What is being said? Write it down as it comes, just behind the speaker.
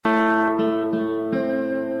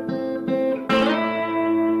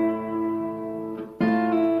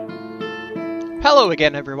Hello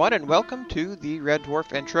again, everyone, and welcome to the Red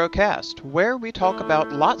Dwarf Intro Cast, where we talk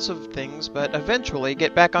about lots of things, but eventually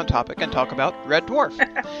get back on topic and talk about Red Dwarf.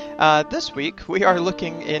 This week, we are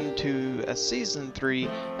looking into a Season 3,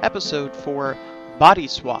 Episode 4,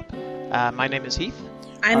 Bodyswap. My name is Heath.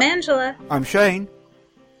 I'm Angela. I'm Shane.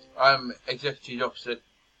 I'm exactly opposite.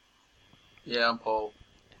 Yeah, I'm Paul.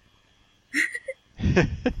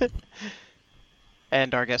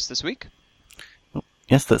 And our guest this week?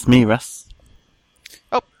 Yes, that's me, Russ.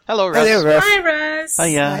 Oh, hello, Russ. Hello, Russ. Hi, Russ.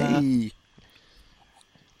 Hiya. Hey.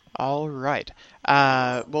 All right.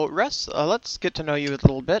 Well, Russ, let's get to know you a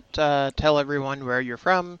little bit. Tell everyone where you're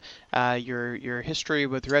from, your history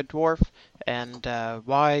with Red Dwarf, and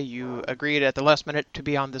why you agreed at the last minute to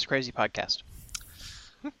be on this crazy podcast.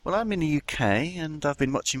 Well, I'm in the UK, and I've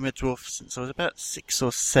been watching Red Dwarf since I was about 6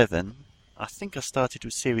 or 7. I think I started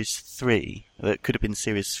with Series 3. It could have been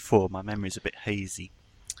Series 4. My memory's a bit hazy.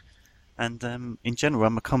 And in general,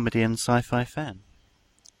 I'm a comedy and sci-fi fan.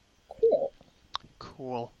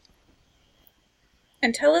 Cool.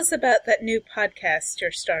 And tell us about that new podcast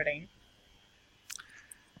you're starting.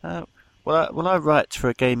 Well, I write for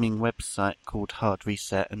a gaming website called Hard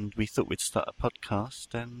Reset, and we thought we'd start a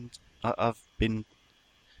podcast, and I've been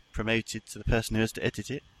promoted to the person who has to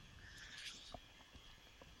edit it.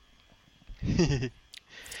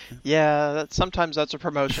 Yeah, sometimes that's a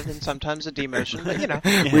promotion and sometimes a demotion, but you know.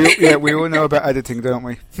 We all know about editing, don't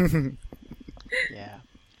we? Yeah.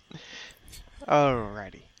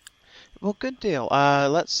 Alrighty. Well, good deal.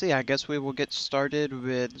 Let's see. I guess we will get started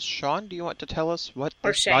with Sean. Do you want to tell us what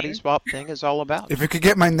Or this Shane. body swap thing is all about? If you could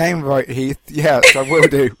get my name right, Heath, yes, I will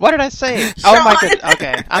do. What did I say? Sean! Oh my goodness.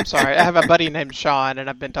 Okay, I'm sorry. I have a buddy named Sean, and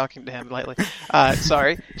I've been talking to him lately.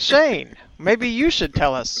 Sorry. Shane, maybe you should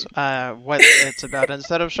tell us what it's about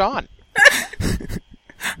instead of Sean.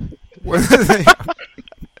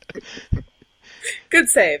 Good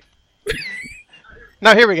save.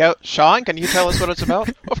 Now here we go. Sean, can you tell us what it's about?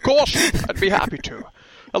 Of course, I'd be happy to.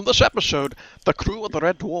 On this episode, the crew of the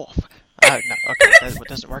Red Dwarf. No, okay, that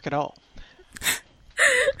doesn't work at all.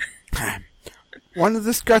 One of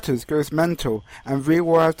the scutters goes mental and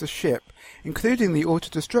rewires the ship, including the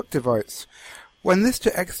auto-destruct device. When Lister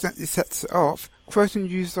accidentally sets it off, Croton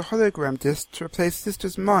uses a hologram disc to replace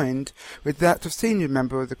Lister's mind with that of a senior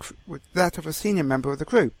member of the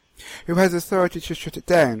crew, who has authority to shut it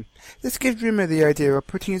down. This gives Rimmer the idea of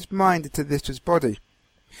putting his mind into Lister's body.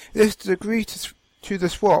 Lister agrees to the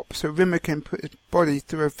swap so Rimmer can put his body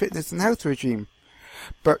through a fitness and health regime.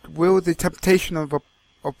 But will the temptation of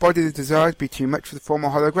bodily desires be too much for the former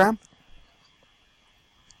hologram?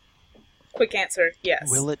 Quick answer, yes.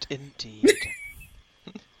 Will it indeed?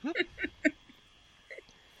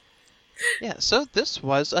 Yeah, so this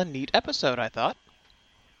was a neat episode, I thought.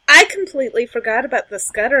 I completely forgot about the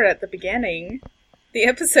scudder at the beginning. The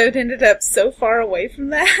episode ended up so far away from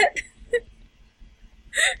that.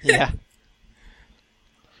 Yeah.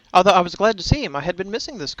 Although I was glad to see him. I had been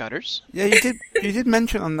missing the Scutters. Yeah, you did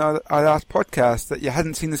mention on our last podcast that you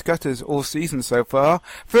hadn't seen the Scutters all season so far.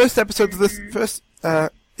 First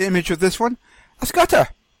image of this one, a Scutter.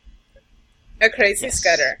 A crazy Yes.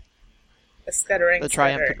 scudder. A scuttering The scudder.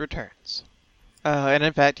 triumphant returns. And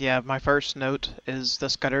in fact, yeah, my first note is the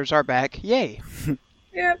Scutters are back. Yay!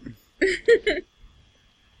 Yep.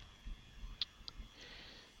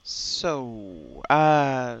 So,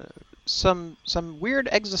 some weird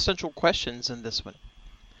existential questions in this one.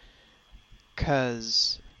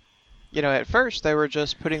 'Cause, at first they were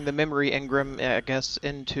just putting the memory engram, I guess,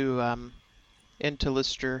 into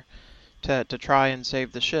Lister to try and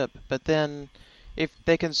save the ship. But then, if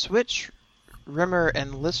they can switch Rimmer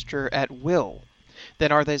and Lister at will,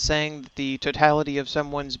 then are they saying that the totality of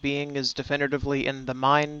someone's being is definitively in the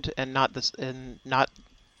mind and not the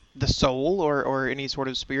soul or any sort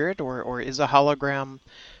of spirit, or is a hologram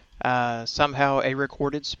somehow a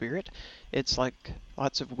recorded spirit? It's like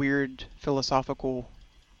lots of weird philosophical,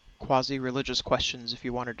 quasi-religious questions if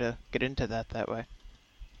you wanted to get into that way.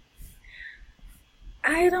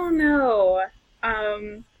 I don't know.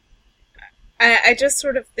 I just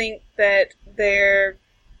sort of think that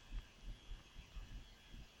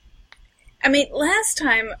last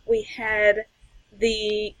time we had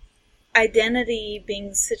the identity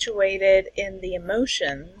being situated in the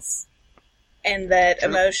emotions, and that True.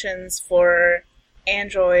 Emotions for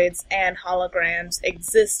androids and holograms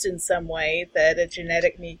exist in some way that a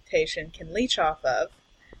genetic mutation can leech off of.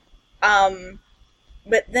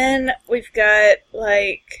 But then we've got,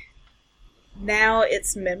 now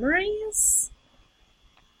it's memories?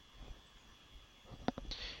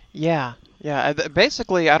 Yeah.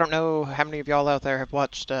 Basically, I don't know how many of y'all out there have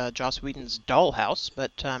watched Joss Whedon's Dollhouse,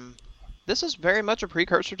 but this is very much a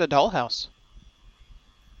precursor to Dollhouse.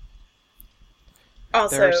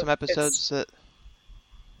 Also, There are some it's episodes that,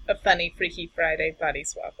 a funny Freaky Friday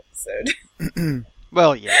Bodyswap episode.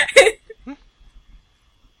 well, yeah.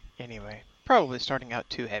 Anyway, probably starting out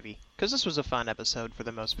too heavy, because this was a fun episode for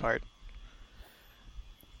the most part.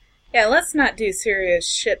 Yeah, let's not do serious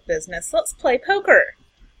ship business. Let's play poker.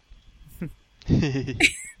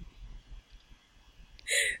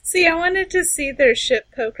 See, I wanted to see their ship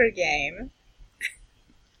poker game.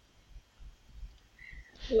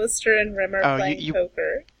 Lister and Rimmer playing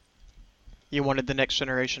poker. You wanted the next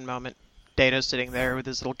generation moment. Data sitting there with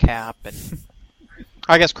his little cap, and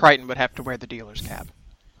I guess Crichton would have to wear the dealer's cap.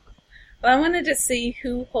 Well, I wanted to see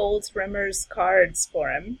who holds Rimmer's cards for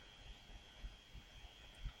him.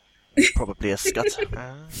 Probably a scutter.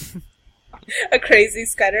 A crazy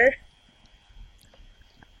scutter.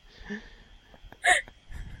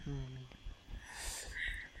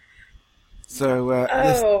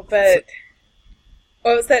 So, but...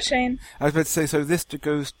 What was that, Shane? I was about to say, so Lister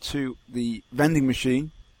goes to the vending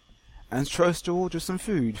machine and tries to order some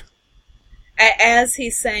food. As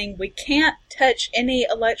he's saying, we can't touch any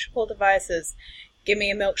electrical devices. Give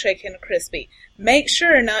me a milkshake and a crispy. Make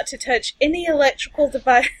sure not to touch any electrical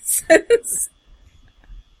devices.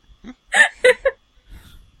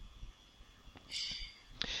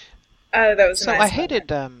 Oh, that was so a nice I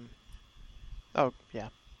hated, oh, yeah.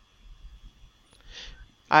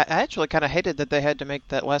 I actually kind of hated that they had to make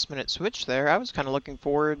that last-minute switch there. I was kind of looking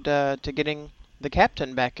forward to getting the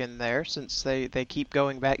captain back in there, since they keep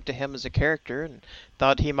going back to him as a character, and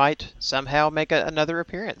thought he might somehow make another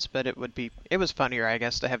appearance. But it was funnier, I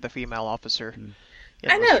guess, to have the female officer.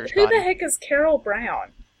 I know. Who the heck is Carol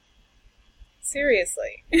Brown?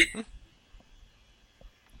 Seriously.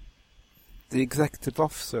 The executive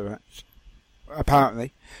officer,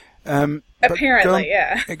 apparently. Apparently,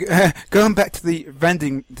 yeah. Going back to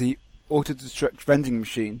the auto-destruct vending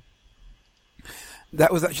machine,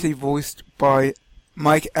 that was actually voiced by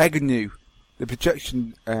Mike Agnew, the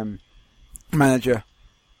projection manager.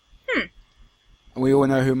 We all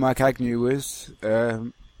know who Mike Agnew is,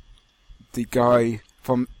 the guy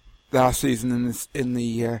from last season in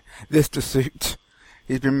the Lister suit.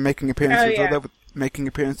 He's been making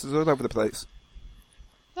appearances all over the place.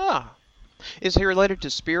 Ah, is he related to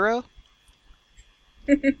Spiro?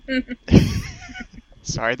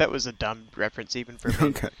 Sorry, that was a dumb reference even for me.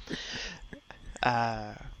 Okay.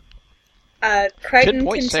 Crichton 10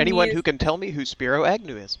 points continues... to anyone who can tell me who Spiro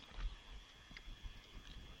Agnew is.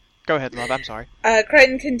 Go ahead, love, I'm sorry.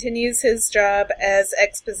 Crichton continues his job as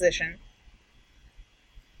exposition.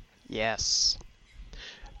 Yes.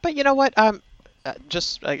 But you know what?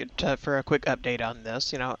 Just for a quick update on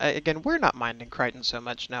this, again, we're not minding Crichton so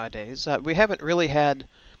much nowadays. We haven't really had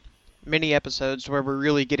many episodes where we're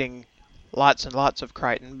really getting lots and lots of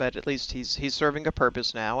Crichton, but at least he's serving a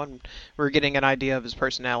purpose now, and we're getting an idea of his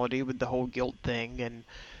personality with the whole guilt thing, and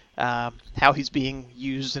how he's being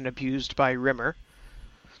used and abused by Rimmer.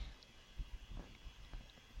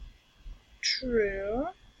 True.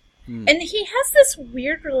 And he has this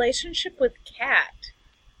weird relationship with Kat.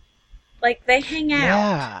 Like, they hang out.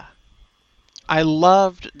 Yeah. I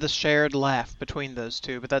loved the shared laugh between those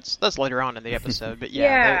two, but that's later on in the episode. But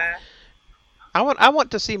yeah. I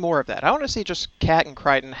want to see more of that. I want to see just Kat and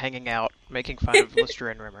Crichton hanging out, making fun of Lister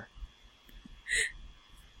and Rimmer.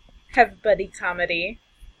 Have buddy comedy.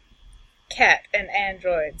 Kat and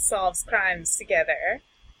android solves crimes together.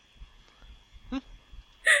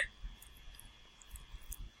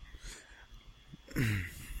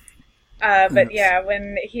 But yeah,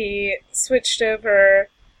 when he switched over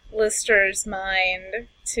Lister's mind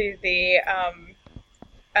to the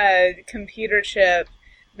computer chip,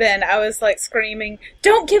 then I was like screaming,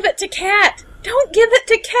 "Don't give it to Kat! Don't give it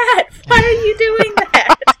to Kat! Why are you doing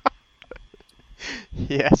that?"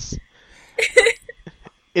 Yes.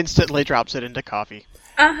 Instantly drops it into coffee.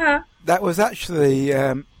 Uh-huh. That was actually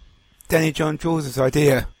Danny John Jules'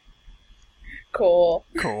 idea. Cool.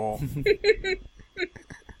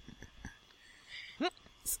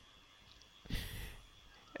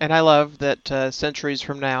 And I love that centuries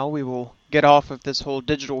from now we will get off of this whole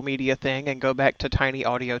digital media thing and go back to tiny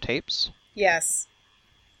audio tapes. Yes.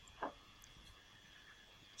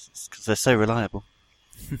 It's because they're so reliable.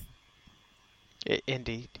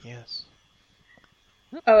 Indeed, yes.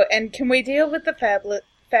 Oh, and can we deal with the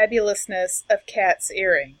fabulousness of Kat's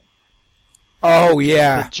earring? Oh,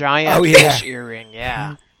 yeah. The giant fish earring,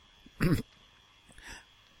 yeah.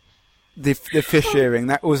 The fish earring,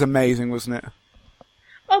 that was amazing, wasn't it?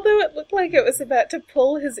 Although it looked like it was about to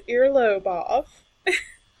pull his earlobe off.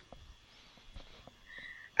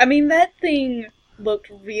 I mean, that thing looked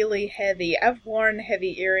really heavy. I've worn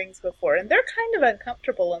heavy earrings before, and they're kind of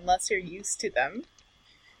uncomfortable unless you're used to them.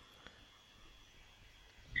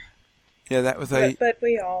 Yeah, that was a... But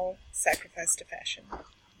we all sacrifice to fashion.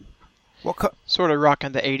 Sort of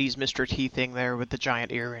rocking the 80s Mr. T thing there with the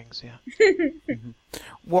giant earrings, yeah.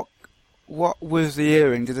 What was the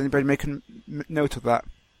earring? Did anybody make a note of that?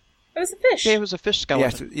 It was a fish. Yeah, it was a fish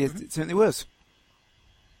skeleton. Yes, it certainly was.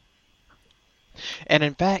 And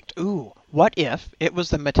in fact, what if it was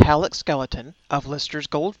the metallic skeleton of Lister's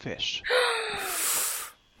goldfish?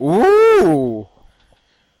 Ooh!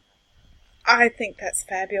 I think that's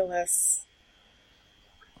fabulous.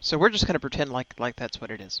 So we're just going to pretend like that's what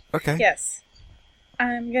it is. Okay. Yes.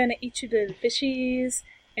 I'm gonna eat you little fishies,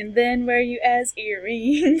 and then wear you as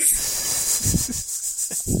earrings.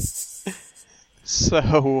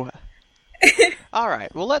 So, all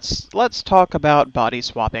right. Well, let's talk about body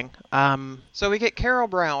swapping. So we get Carol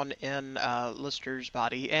Brown in Lister's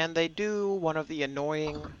body, and they do one of the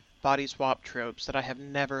annoying body swap tropes that I have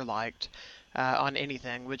never liked on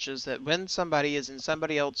anything, which is that when somebody is in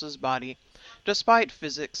somebody else's body, despite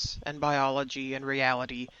physics and biology and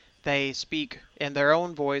reality, they speak in their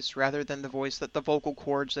own voice rather than the voice that the vocal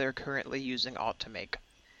cords they're currently using ought to make.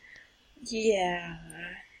 Yeah.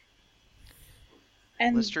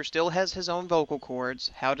 And Lister still has his own vocal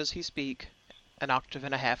cords. How does he speak an octave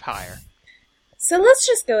and a half higher? so let's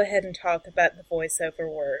just go ahead and talk about the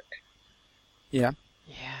voiceover work. Yeah.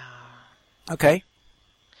 Yeah, Okay.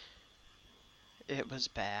 it was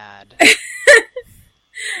bad.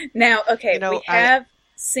 Now, okay, You know, we have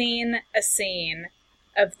seen a scene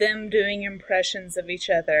of them doing impressions of each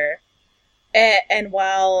other. And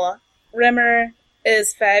while Rimmer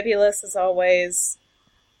is fabulous as always,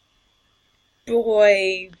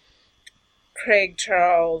 boy, Craig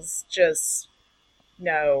Charles just...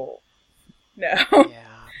 No. Yeah.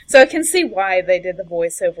 So I can see why they did the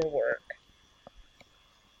voiceover work.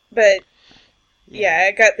 But, yeah,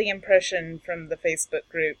 I got the impression from the Facebook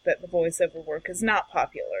group that the voiceover work is not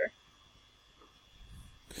popular.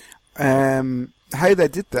 How they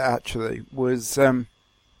did that actually was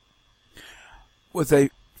they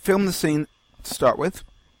filmed the scene to start with,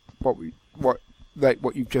 what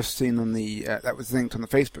you've just seen on the that was linked on the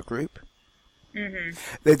Facebook group. Mm-hmm.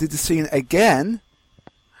 They did the scene again,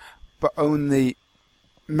 but only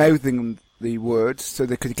mouthing the words so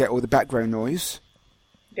they could get all the background noise.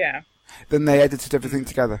 Yeah. Then they edited everything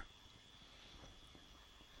together.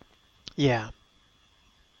 Yeah.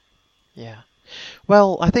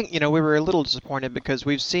 Well, I think, we were a little disappointed because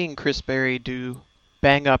we've seen Chris Berry do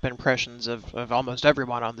bang-up impressions of almost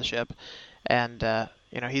everyone on the ship. And,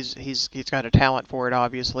 he's got a talent for it,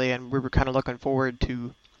 obviously, and we were kind of looking forward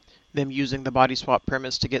to them using the body swap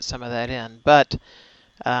premise to get some of that in. But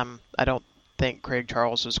I don't think Craig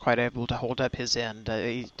Charles was quite able to hold up his end.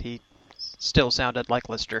 He still sounded like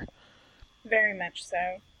Lister. Very much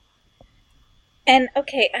so. And,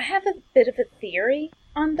 okay, I have a bit of a theory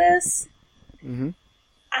on this. Mm-hmm.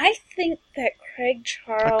 I think that Craig I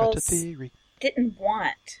got a Charles theory. didn't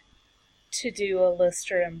want to do a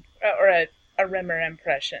Lister or a Rimmer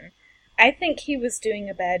impression. I think he was doing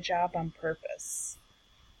a bad job on purpose.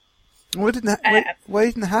 Well, he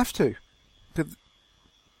didn't have to.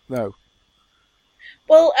 No.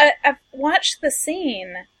 Well, I've watched the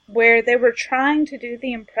scene where they were trying to do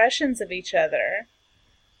the impressions of each other,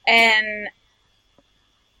 and,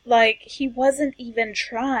 he wasn't even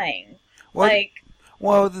trying.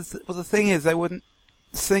 Well, the thing is, they wouldn't.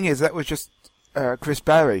 The thing is, that was just Chris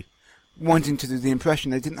Barry wanting to do the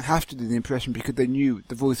impression. They didn't have to do the impression because they knew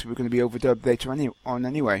the voice were going to be overdubbed later on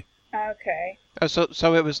anyway. Okay. Oh,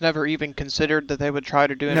 so it was never even considered that they would try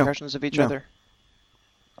to do impressions of each other?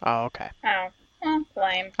 Oh, okay. Oh, well,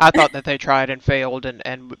 lame. I thought that they tried and failed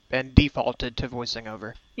and defaulted to voicing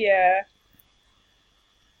over. Yeah.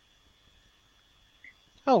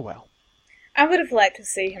 Oh, well. I would have liked to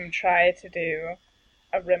see him try to do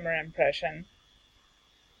a Rimmer impression.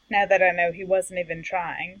 Now that I know he wasn't even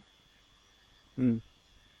trying.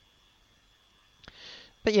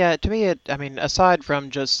 But yeah, to me, aside from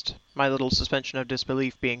just my little suspension of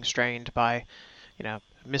disbelief being strained by,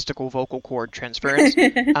 mystical vocal cord transference,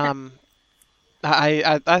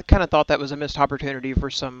 I kind of thought that was a missed opportunity for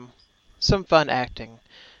some fun acting.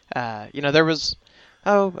 There was...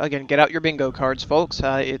 Oh, again, get out your bingo cards, folks.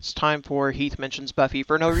 It's time for Heath Mentions Buffy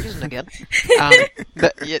for no reason again.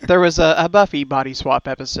 There was a Buffy body swap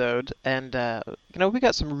episode, and, we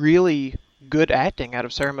got some really good acting out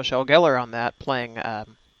of Sarah Michelle Gellar on that, playing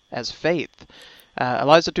as Faith.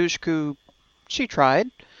 Eliza Dushku, she tried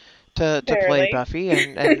to play Buffy,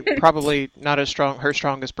 and probably not her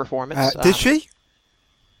strongest performance. Did she?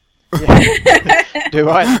 Yeah. Do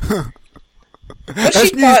I? Well, That's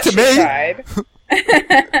she news thought to she me. tried.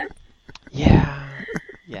 Yeah.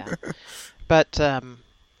 Yeah. But yeah,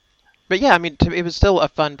 I mean, it was still a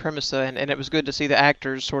fun premise, though, and it was good to see the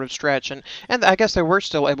actors sort of stretch, and I guess they were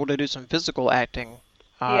still able to do some physical acting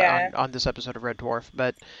Yeah. on this episode of Red Dwarf.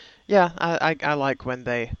 But yeah, I like when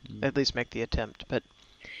they at least make the attempt. But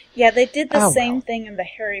Yeah, they did the oh same well. thing in the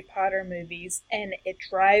Harry Potter movies, and it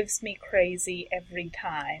drives me crazy every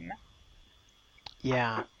time.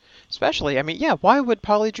 Yeah, especially, I mean, yeah, why would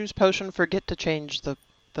Polyjuice Potion forget to change the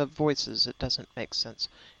voices? It doesn't make sense.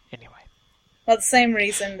 Anyway. Well, the same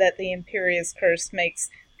reason that the Imperious Curse makes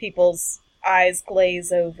people's eyes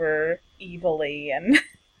glaze over evilly, and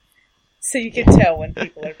so you can tell when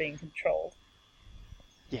people are being controlled.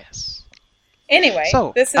 Yes. Anyway,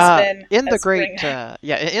 So, this has been in a the spring. great,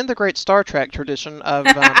 in the great Star Trek tradition of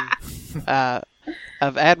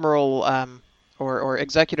of Admiral or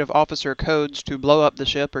Executive Officer codes to blow up the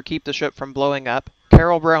ship or keep the ship from blowing up,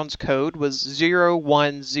 Carol Brown's code was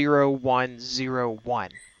 010101.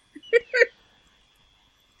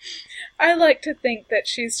 I like to think that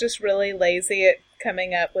she's just really lazy at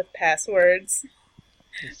coming up with passwords.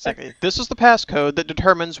 Exactly. This is the passcode that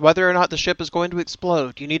determines whether or not the ship is going to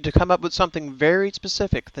explode. You need to come up with something very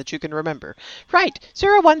specific that you can remember. Right,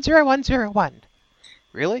 010101.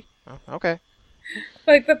 Really? Oh, okay.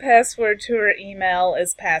 Like the password to her email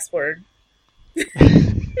is password.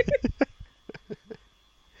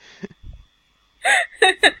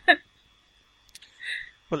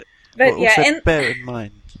 But yeah, also and bear in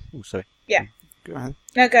mind. Oh, sorry. yeah. Go ahead.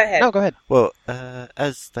 No, go ahead. No, go ahead. Well,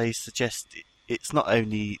 as they suggest, it's not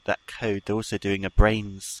only that code; they're also doing a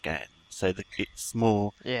brain scan, so that it's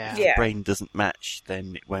more. Yeah. If Yeah. the brain doesn't match,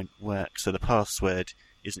 then it won't work. So the password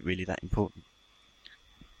isn't really that important.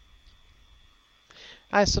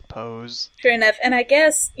 I suppose. True enough. And I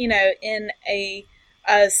guess, in a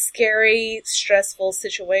scary, stressful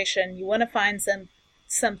situation, you want to find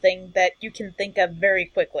something that you can think of very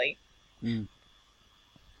quickly. Mm.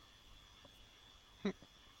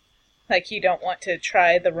 Like you don't want to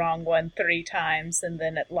try the wrong one 3 times and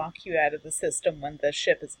then it lock you out of the system when the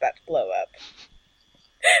ship is about to blow up.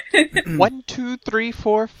 1, 2, 3,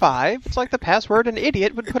 4, 5. It's like the password an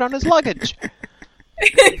idiot would put on his luggage.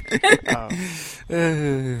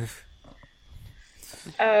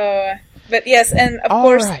 But yes, and of All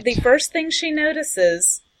course, right. the first thing she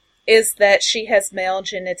notices is that she has male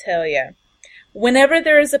genitalia. Whenever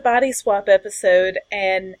there is a body swap episode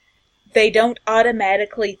and they don't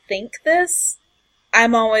automatically think this,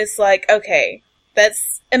 I'm always like, okay,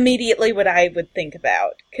 that's immediately what I would think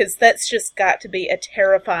about, because that's just got to be a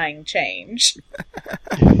terrifying change.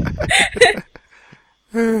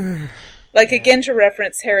 Like, again, to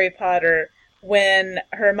reference Harry Potter, when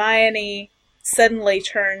Hermione suddenly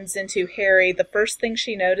turns into Harry, the first thing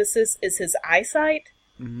she notices is his eyesight.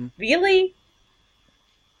 Mm-hmm. Really?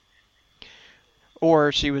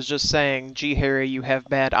 Or she was just saying, gee, Harry, you have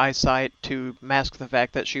bad eyesight, to mask the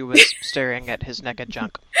fact that she was staring at his naked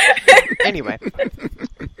junk. Anyway.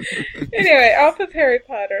 Anyway, off of Harry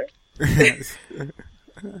Potter.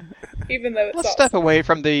 Even though it's Let's awesome. step away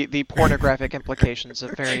from the pornographic implications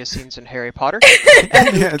of various scenes in Harry Potter.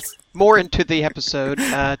 Yes. More into the episode,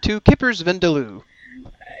 to Kipper's Vindaloo.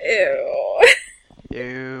 Ew.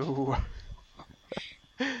 Ew.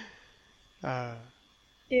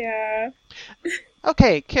 Yeah.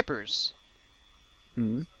 Okay, Kippers.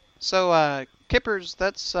 Mm. So, Kippers,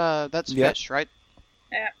 that's Yeah. fish, right?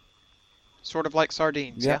 Yeah. Sort of like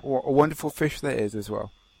sardines, Yeah, yeah? what a wonderful fish that is as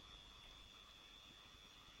well.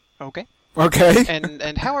 Okay. Okay.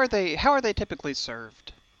 And how are they typically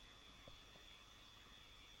served?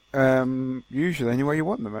 Usually any way you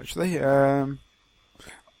want them, actually.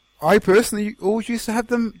 I personally always used to have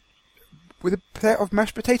them with a plate of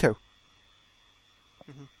mashed potato.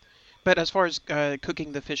 But as far as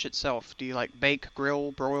cooking the fish itself, do you like bake,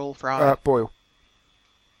 grill, broil, fry? Boil.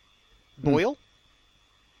 Boil?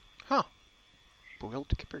 Huh. Boiled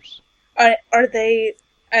Kippers. Are they...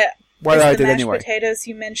 Well, is I the did mashed anyway. potatoes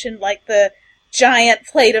you mentioned like the giant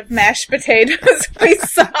plate of mashed potatoes we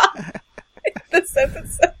saw in this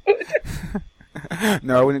episode?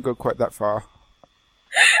 No, I wouldn't go quite that far.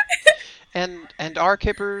 And are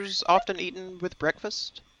Kippers often eaten with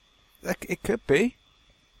breakfast? It could be.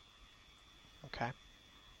 Okay.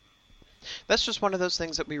 That's just one of those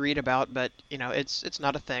things that we read about, but it's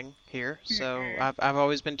not a thing here. So I've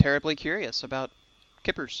always been terribly curious about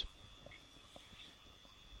Kippers.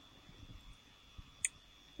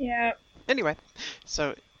 Yeah. Anyway,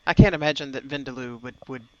 so I can't imagine that Vindaloo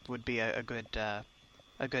would be a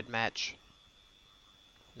good match,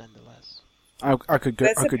 nonetheless. I could go,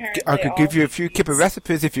 That's I could apparently give all you a he few eats. kipper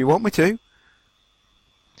recipes if you want me to.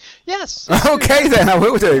 Yes. Okay, then I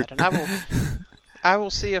will do. And I will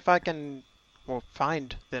see if I can, well,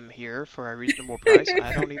 find them here for a reasonable price.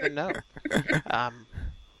 I don't even know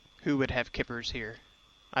who would have kippers here.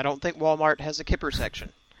 I don't think Walmart has a kipper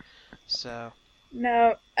section. So,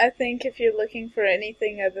 No, I think if you're looking for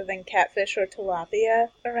anything other than catfish or tilapia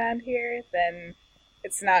around here, then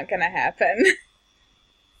it's not going to happen.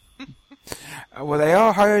 Well, they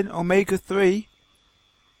are high in omega-3.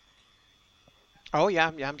 oh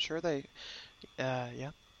yeah, I'm sure they,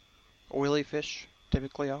 yeah, oily fish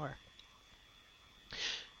typically are.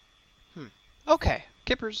 Okay,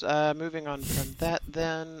 kippers. Moving on from that,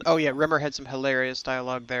 then. Oh yeah, Rimmer had some hilarious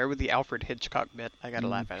dialogue there with the Alfred Hitchcock bit. I got a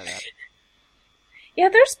laugh out of that. Yeah,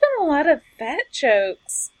 there's been a lot of fat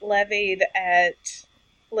jokes levied at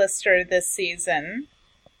Lister this season.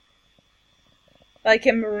 Like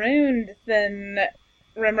in Marooned, then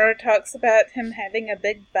Rimmer talks about him having a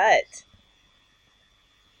big butt.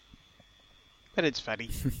 But it's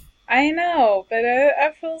funny. I know, but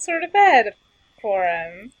I feel sort of bad for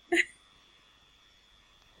him.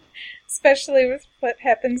 Especially with what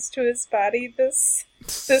happens to his body this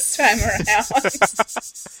time around.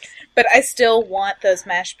 But I still want those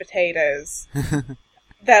mashed potatoes.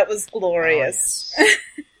 That was glorious. Oh, yes.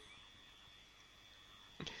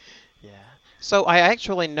 Yeah. So I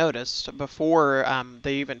actually noticed before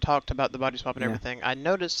they even talked about the body swap and everything, I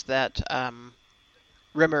noticed that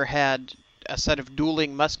Rimmer had a set of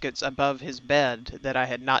dueling muskets above his bed that I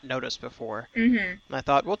had not noticed before. Mm-hmm. And I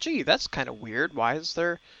thought, well, gee, that's kind of weird. Why is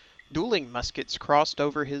there dueling muskets crossed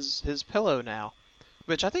over his pillow now?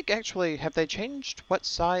 Which I think actually, have they changed what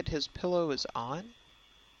side his pillow is on?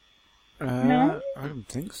 No? I don't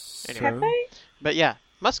think so. Have they? But yeah,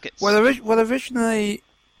 muskets. Well, originally,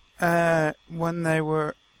 when they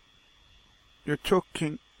were, you're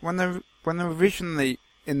talking when they were originally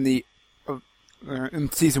in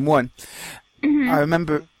season 1, I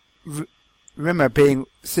remember Rimmer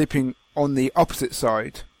sleeping on the opposite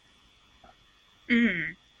side.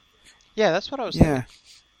 Mm. Yeah, that's what I was thinking. Yeah,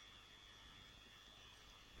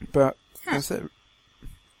 but that's it.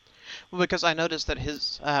 Well, because I noticed that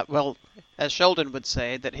his, well, as Sheldon would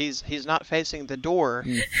say, that he's not facing the door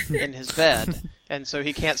in his bed, and so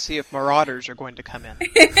he can't see if marauders are going to come in.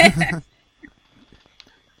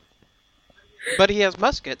 But he has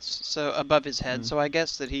muskets so above his head, so I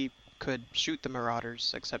guess that he could shoot the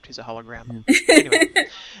marauders, except he's a hologram. Anyway,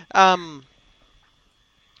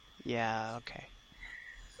 yeah, okay.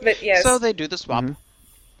 But yes. So they do the swap.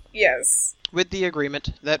 Yes. With the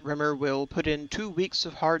agreement that Rimmer will put in 2 weeks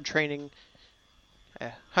of hard training,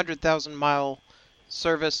 a 100,000-mile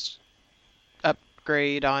service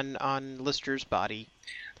upgrade on Lister's body.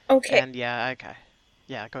 Okay. And yeah, okay.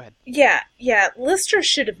 Yeah, go ahead. Yeah. Lister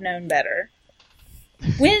should have known better.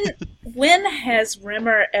 When has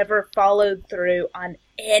Rimmer ever followed through on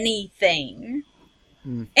anything?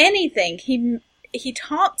 Anything. He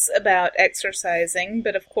talks about exercising,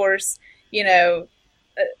 but of course, you know,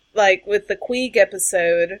 like with the Queeg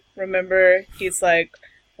episode, remember, he's like,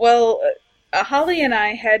 well, Holly and I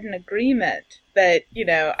had an agreement that, you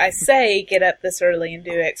know, I say get up this early and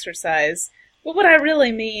do exercise, but what I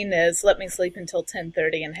really mean is let me sleep until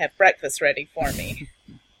 10:30 and have breakfast ready for me.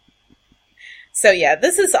 So yeah,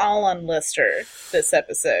 this is all on Lister, this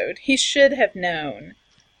episode. He should have known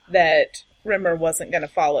that Rimmer wasn't going to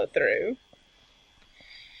follow through.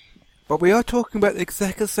 But we are talking about the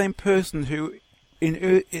exactly same person who,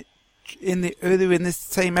 earlier in this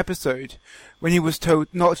same episode, when he was told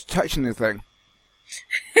not to touch anything,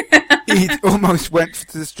 he almost went for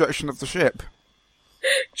the destruction of the ship.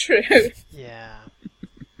 True. Yeah.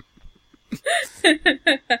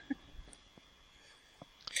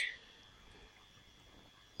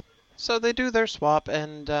 So they do their swap,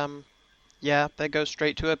 and yeah, they go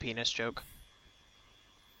straight to a penis joke.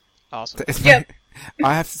 Awesome. Yep.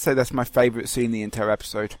 I have to say that's my favourite scene in the entire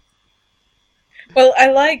episode. Well,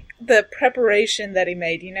 I like the preparation that he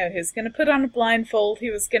made. You know, he was going to put on a blindfold. He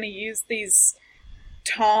was going to use these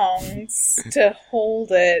tongs to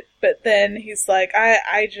hold it. But then he's like,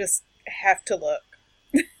 I just have to look.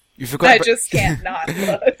 You forgot I just can't not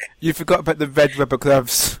look. You forgot about the red rubber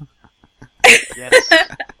gloves. Yes.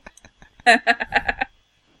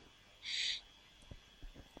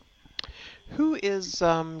 Who is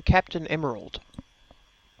Captain Emerald?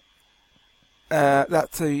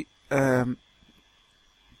 That's a how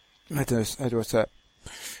do I say it?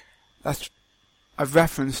 That's a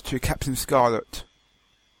reference to Captain Scarlet.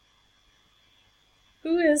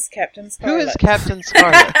 Who is Captain Scarlet? Who is Captain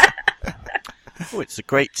Scarlet? Oh, it's a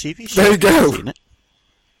great TV show. There you go. Isn't it?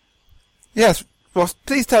 Yes, Ross,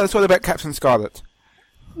 please tell us all about Captain Scarlet.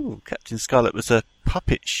 Ooh, Captain Scarlet was a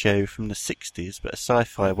puppet show from the 60s, but a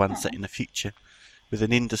sci-fi one set in the future, with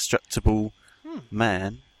an indestructible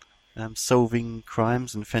man solving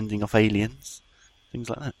crimes and fending off aliens, things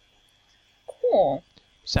like that. Cool.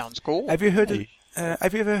 Sounds cool. Have you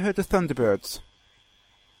ever heard of Thunderbirds?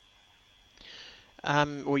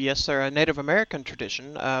 Well, yes, they're a Native American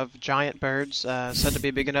tradition of giant birds said to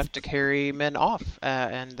be big enough to carry men off,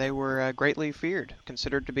 and they were greatly feared,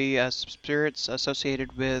 considered to be spirits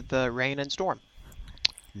associated with rain and storm.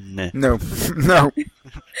 No. No.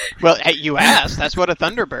 Well, hey, you asked. That's what a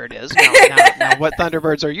thunderbird is. Now, what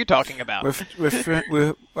thunderbirds are you talking about?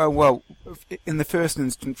 Well, in the first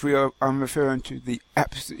instance, I'm referring to the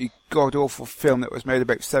absolutely god-awful film that was made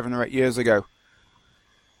about 7 or 8 years ago.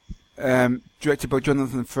 Directed by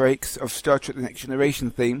Jonathan Frakes of Star Trek The Next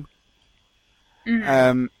Generation theme,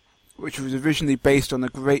 which was originally based on a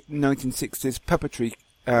great 1960s puppetry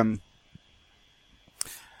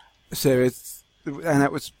series, and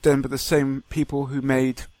that was done by the same people who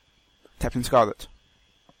made Captain Scarlet.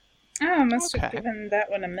 Oh, I must have given that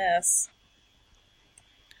one a miss.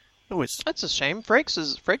 That's a shame. Frakes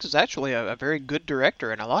is actually a very good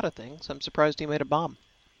director in a lot of things. I'm surprised he made a bomb.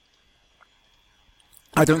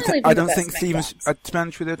 I don't think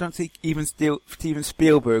even Steven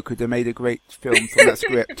Spielberg could have made a great film from that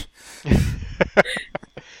script.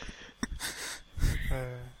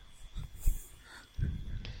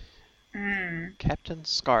 Captain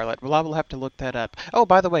Scarlet. Well, I will have to look that up. Oh,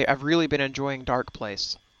 by the way, I've really been enjoying Dark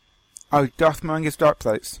Place. Oh, Darth Marenghi's Dark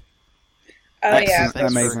Place. Oh, excellent, yeah.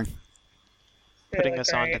 amazing. Putting Really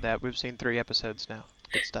us great. onto that. We've seen 3 episodes now.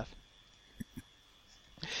 Good stuff.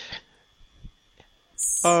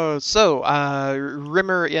 So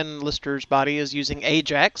Rimmer in Lister's body is using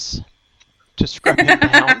Ajax to scrub him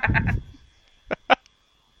down.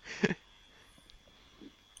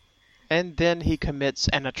 And then he commits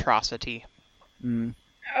an atrocity.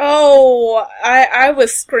 Oh, I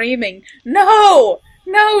was screaming, no,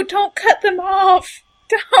 don't cut them off.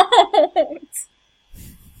 Don't.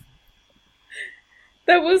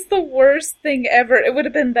 That was the worst thing ever. It would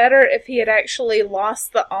have been better if he had actually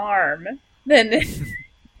lost the arm than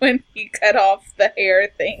when he cut off the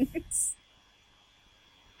hair things.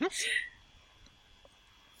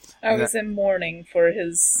 I was in mourning for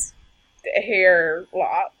his hair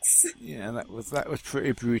locks. Yeah, that was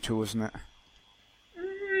pretty brutal, wasn't it?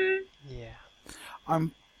 Yeah.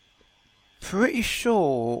 I'm pretty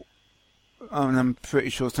sure, and I'm pretty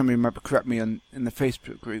sure somebody might correct me in the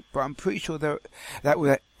Facebook group, but I'm pretty sure that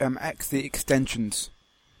were actually extensions.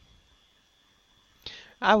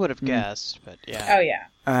 I would have guessed, but yeah. Oh, yeah.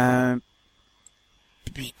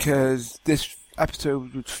 Because this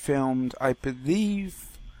episode was filmed, I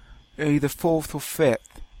believe, either 4th or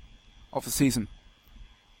 5th of the season.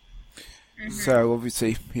 So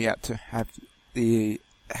obviously he had to have the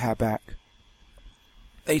hair back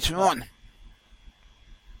later on.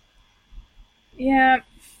 Yeah.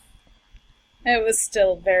 It was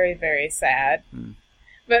still very, very sad.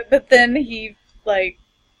 But then he,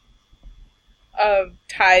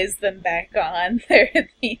 ties them back on there at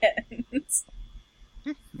the end.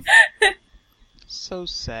 So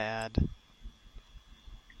sad.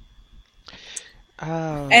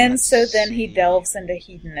 Oh, And so then he delves into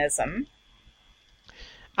hedonism.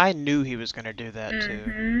 I knew he was going to do that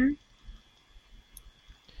too.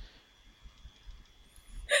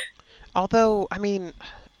 Although, I mean,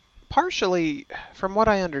 partially, from what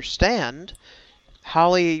I understand,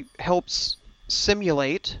 Holly helps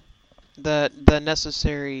simulate the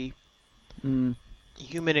necessary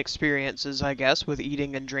human experiences, I guess, with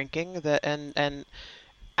eating and drinking. And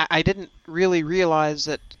I didn't really realize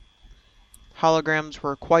that holograms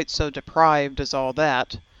were quite so deprived as all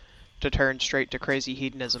that to turn straight to crazy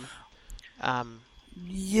hedonism.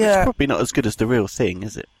 Yeah. It's probably not as good as the real thing,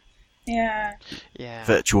 is it? Yeah. Yeah.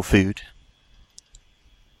 Virtual food.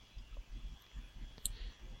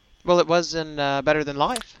 Well, it was in Better Than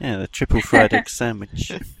Life. Yeah, the triple fried egg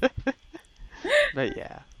sandwich. But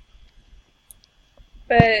yeah.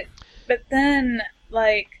 But then,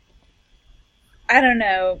 I don't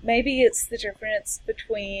know, maybe it's the difference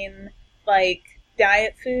between,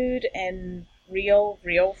 diet food and real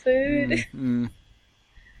food.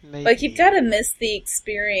 Maybe. You've got to miss the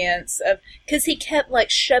experience of... Because he kept,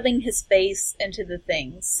 shoving his face into the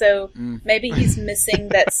things. So maybe he's missing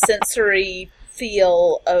that sensory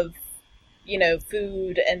feel of,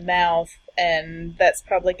 food and mouth. And that's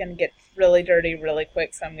probably going to get really dirty really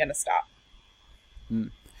quick, so I'm going to stop.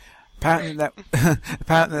 Apparently that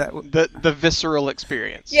the visceral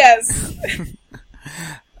experience. Yes.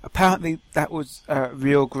 apparently that was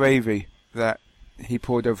real gravy that he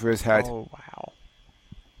poured over his head. Oh, wow.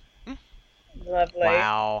 Lovely.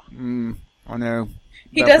 Wow. I know.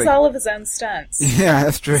 He Lovely. does all of his own stunts. Yeah,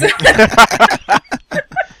 that's true.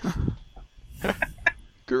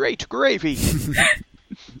 Great gravy.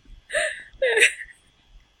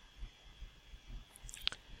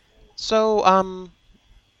 So,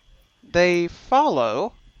 they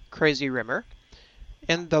follow Crazy Rimmer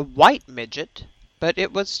in the white midget, but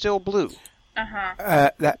it was still blue.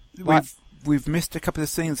 We've missed a couple of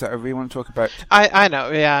scenes that I really want to talk about. I know.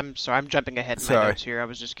 Yeah, I'm sorry. I'm jumping ahead in my Sorry. notes here. I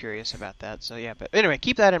was just curious about that. So yeah, but anyway,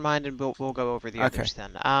 keep that in mind, and we'll go over the others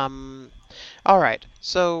then. All right.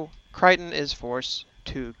 So Crichton is forced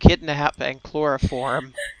to kidnap and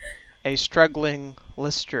chloroform a struggling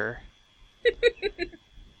Lister.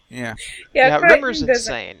 Yeah. Yeah, Crichton Rimmer's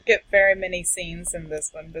doesn't insane. get very many scenes in this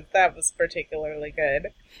one, but that was particularly good.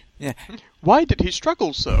 Yeah. Why did he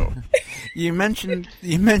struggle so? You mentioned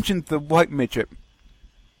the white midget.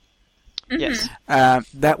 Yes.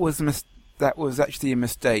 That was actually a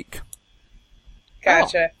mistake.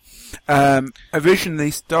 Gotcha.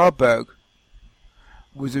 Originally, Starberg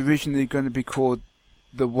was originally going to be called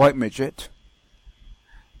the white midget,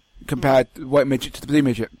 compared the white midget to the blue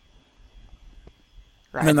midget.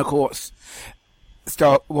 Right. And then, of course,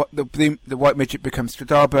 the white midget becomes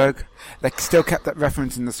Starberg. They still kept that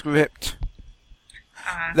reference in the script.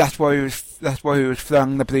 That's why he was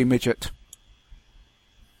flung the blue midget.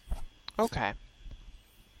 Okay.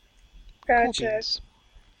 Gotcha.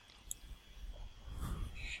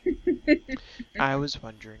 Cool beans. I was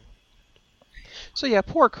wondering. So yeah,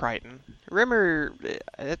 poor Crichton. Rimmer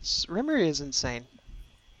is insane.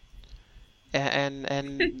 And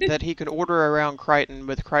that he could order around Crichton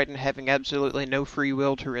with Crichton having absolutely no free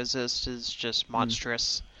will to resist is just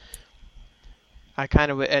monstrous. I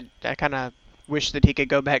kind of wish that he could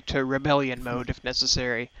go back to rebellion mode if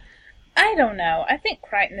necessary. I don't know. I think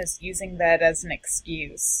Crichton is using that as an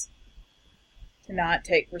excuse to not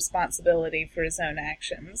take responsibility for his own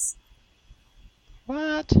actions.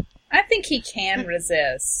 What? I think he can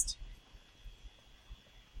resist.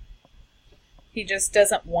 He just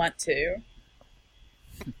doesn't want to.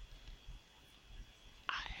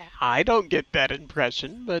 I don't get that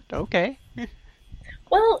impression, but okay.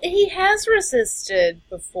 Well, he has resisted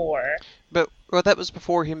before. But that was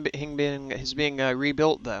before him being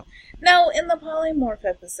rebuilt, though. No, in the polymorph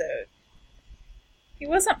episode. He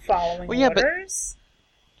wasn't following orders.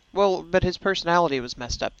 But his personality was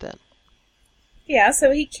messed up then. Yeah,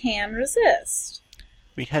 so he can resist.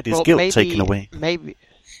 We had his guilt taken away. Maybe.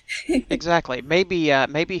 Exactly. Maybe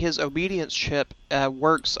his obedience chip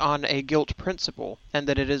works on a guilt principle, and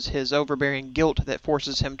that it is his overbearing guilt that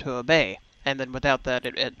forces him to obey, and then without that,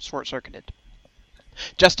 it short-circuited.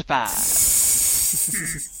 Justified.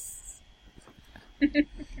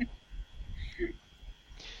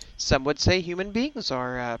 Some would say human beings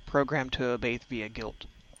are programmed to obey via guilt.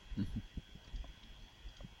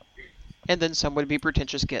 And then some would be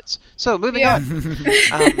pretentious gits. So, moving on.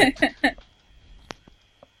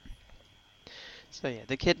 So yeah,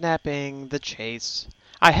 the kidnapping, the chase.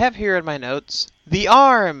 I have here in my notes, the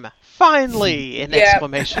arm! Finally! In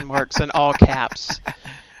exclamation marks in all caps.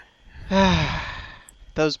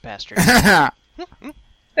 Those bastards.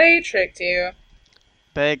 They tricked you.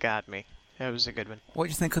 They got me. That was a good one. What do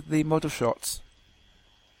you think of the model shots?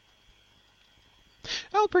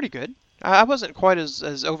 Oh, pretty good. I wasn't quite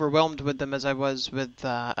as overwhelmed with them as I was with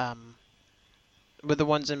the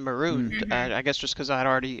ones in Marooned. Mm-hmm. I guess just because I'd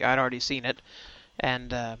already seen it,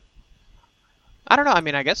 and I don't know. I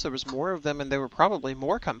mean, I guess there was more of them, and they were probably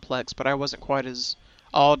more complex. But I wasn't quite as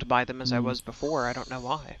awed by them as I was before. I don't know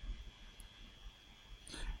why.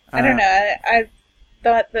 I don't know. I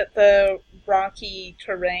thought that the rocky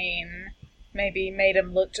terrain maybe made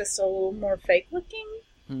him look just a little more fake-looking.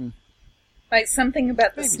 Mm. Like something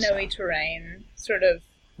about the Maybe snowy so. terrain sort of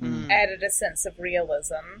added a sense of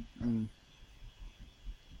realism.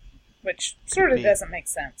 Which sort of doesn't make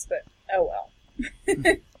sense, but oh well.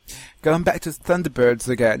 Going back to Thunderbirds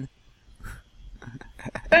again.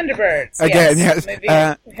 Thunderbirds. Again, yes. Movie we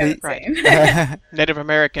haven't right. seen. Native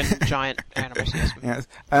American giant animals. Yes.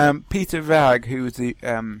 Yes. Peter Ragg, who was the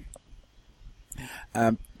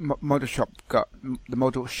model shot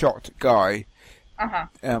guy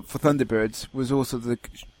for Thunderbirds, was also the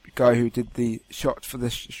guy who did the shot for the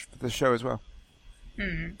show as well.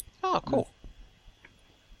 Oh, cool.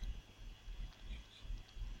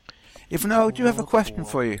 Even though I do have a question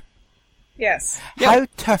for you. Yes. How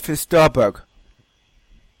tough is Starbug?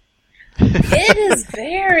 It is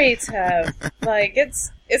very tough. Like,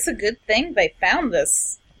 it's a good thing they found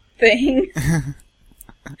this thing.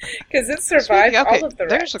 Because it survived all of the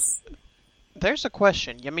wrecks. there's a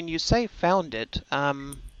question. I mean, you say found it.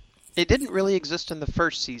 It didn't really exist in the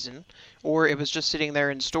first season, or it was just sitting there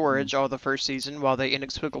in storage all the first season while they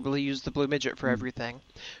inexplicably used the blue midget for everything.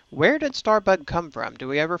 Where did Starbug come from? Do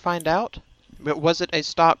we ever find out? Was it a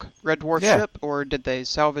stock Red Dwarf Yeah. ship, or did they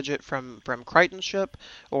salvage it from Crichton's ship,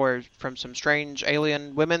 or from some strange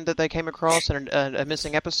alien women that they came across in a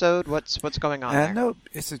missing episode? What's going on there? No,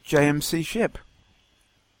 it's a JMC ship.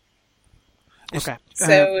 It's, Okay.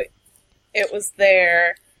 So it was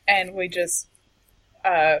there, and we just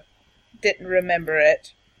didn't remember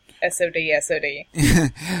it. SOD, SOD.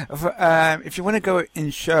 If you want to go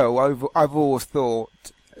in show, I've always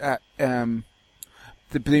thought that the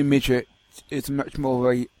Blue Midget is much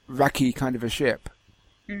more of a Raki kind of a ship.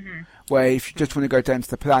 Mm-hmm. Where if you just want to go down to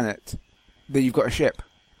the planet, then you've got a ship.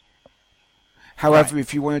 However,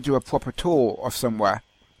 if you want to do a proper tour of somewhere,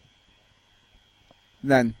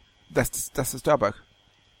 then that's the Starbug.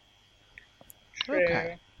 True.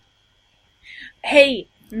 Okay. Hey,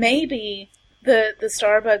 maybe the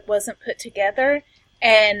Starbug wasn't put together,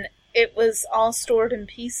 and it was all stored in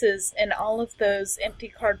pieces in all of those empty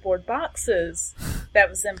cardboard boxes that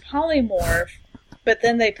was in polymorph, but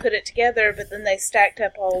then they put it together, but then they stacked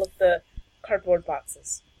up all of the cardboard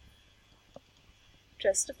boxes.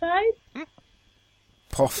 Justified?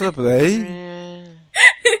 Possibly.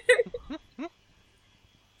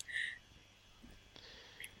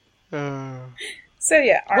 So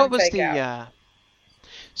yeah, arm What was fake the out.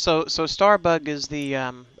 So Starbug is the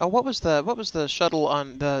what was the shuttle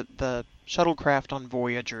on the shuttlecraft on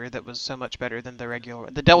Voyager that was so much better than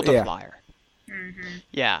the Delta Yeah. Flyer? Mm-hmm.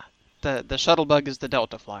 Yeah. The Shuttlebug is the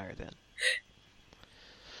Delta Flyer then.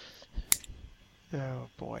 Oh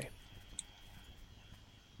boy.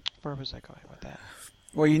 Where was I going with that?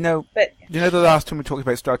 Well, you know But the last time we talked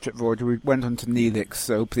about Star Trek Voyager, we went on to Neelix,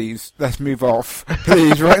 so please, let's move off.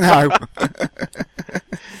 Please, right now.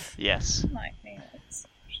 Yes. like Neelix.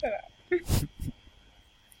 Shut up.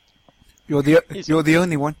 You're the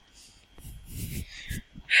only one.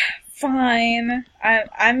 Fine.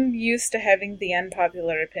 I'm used to having the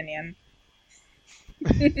unpopular opinion.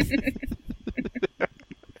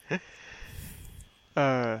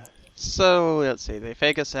 So let's see. They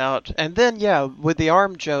fake us out, and then with the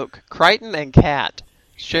arm joke, Crichton and Kat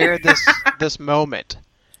share this moment.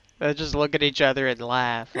 They just look at each other and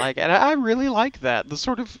laugh. And I really like that. The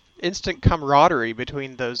sort of instant camaraderie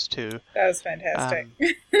between those two. That was fantastic.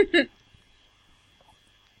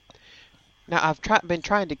 Now I've been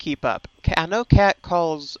trying to keep up. I know Kat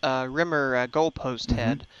calls Rimmer Goalpost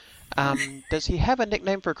Head. Does he have a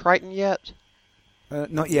nickname for Crichton yet?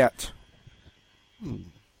 Not yet.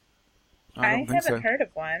 I don't think haven't so. heard of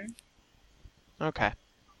one. Okay.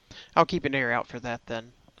 I'll keep an ear out for that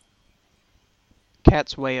then.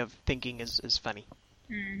 Kat's way of thinking is funny.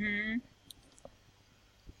 Mm-hmm.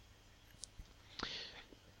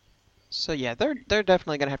 So yeah, they're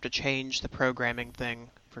definitely gonna have to change the programming thing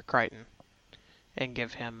for Crichton and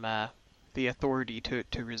give him the authority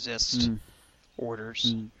to resist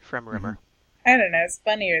orders from Rimmer. I don't know. It's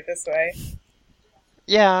funnier this way.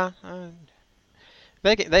 Yeah,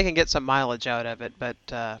 they can get some mileage out of it, but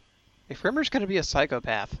if Rimmer's going to be a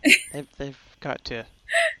psychopath, they've got to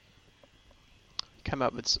come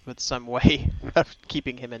up with some way of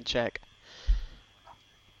keeping him in check.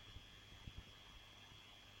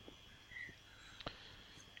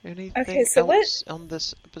 Anything Okay, so else on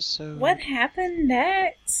this episode? What happened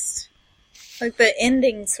next? Like the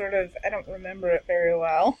ending, sort of. I don't remember it very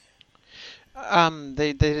well.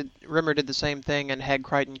 Rimmer did the same thing and had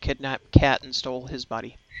Crichton kidnap Kat and stole his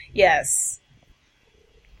body. Yes.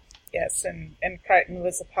 Yes, and Crichton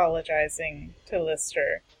was apologizing to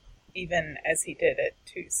Lister, even as he did it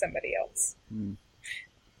to somebody else.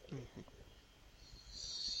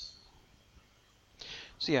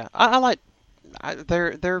 So yeah, I like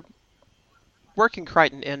they're working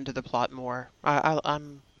Crichton into the plot more.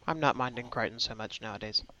 I'm not minding Crichton so much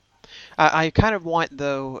nowadays. I kind of want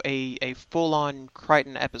though a full on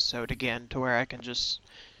Crichton episode again, to where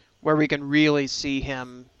where we can really see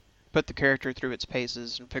him put the character through its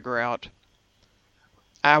paces and figure out.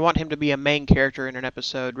 I want him to be a main character in an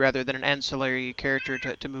episode rather than an ancillary character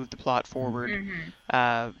to move the plot forward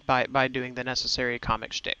by doing the necessary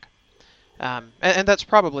comic shtick. And that's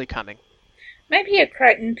probably coming. Maybe a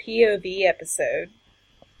Crichton POV episode.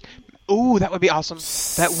 Ooh, that would be awesome.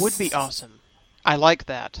 That would be awesome. I like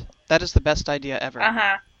that. That is the best idea ever.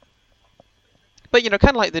 Uh-huh. But, kind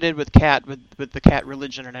of like they did with Cat, with the cat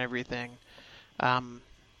religion and everything, to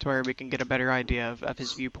where we can get a better idea of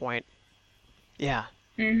his viewpoint. Yeah.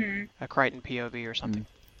 Mm-hmm. A Crichton POV or something.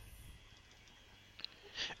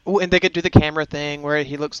 Oh, and they could do the camera thing where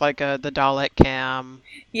he looks like the Dalek cam,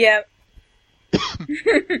 Yep.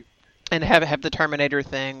 and have the Terminator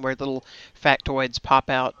thing where little factoids pop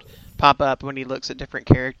up when he looks at different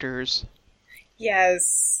characters.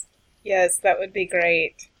 Yes. Yes, that would be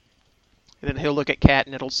great. And then he'll look at Cat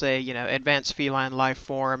and it'll say, advanced feline life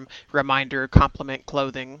form, reminder, compliment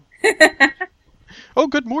clothing. Oh,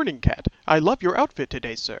 good morning, Cat. I love your outfit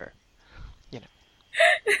today, sir.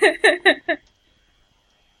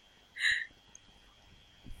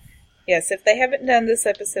 Yes, if they haven't done this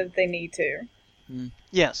episode, they need to.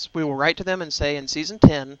 Yes, we will write to them and say in season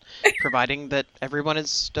 10, providing that everyone is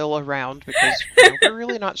still around, because we're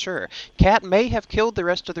really not sure. Cat may have killed the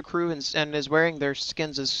rest of the crew and is wearing their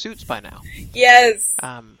skins as suits by now. Yes!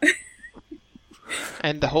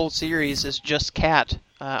 And the whole series is just Cat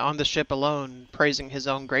on the ship alone, praising his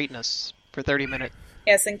own greatness for 30 minutes.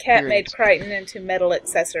 Yes, and Cat made Crichton into metal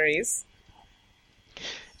accessories.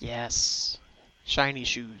 Yes. Shiny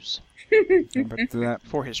shoes. Going back to that.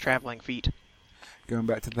 For his traveling feet. Going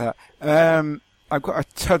back to that. I've got a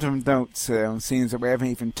ton of notes here on scenes that we haven't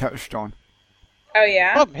even touched on. Oh,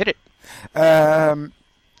 yeah? Oh, hit it.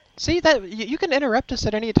 See, that you can interrupt us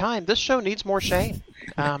at any time. This show needs more Shane.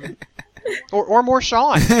 Or more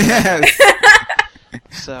Sean. Yes.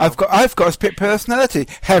 So. I've got a split personality.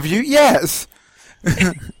 Have you? Yes.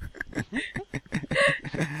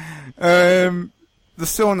 The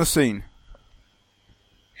sauna scene.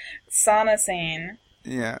 Sauna scene.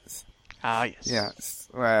 Yes. Ah, yes. Yes.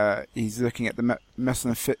 Where he's looking at the Mess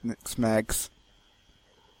and Fitness mags.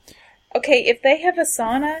 Okay, if they have a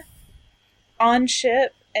sauna on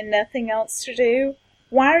ship and nothing else to do,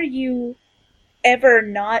 why are you ever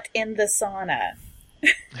not in the sauna?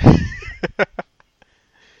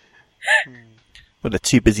 Well, they're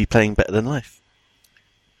too busy playing Better Than Life.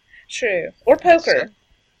 True. Or poker.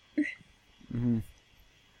 Mm-hmm.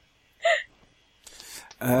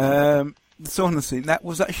 The sauna scene, that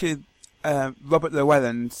was actually Robert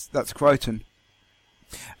Llewellyn's, that's Crichton,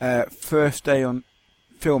 first day on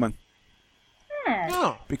filming.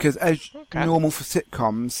 Oh. Because as normal for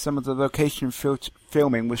sitcoms, some of the location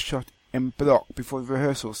filming was shot in block before the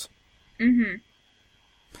rehearsals. Mm-hmm.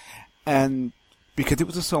 And because it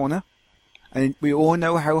was a sauna, and we all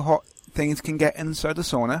know how hot things can get inside a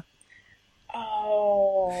sauna.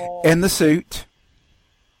 Oh. In the suit.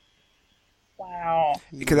 Wow.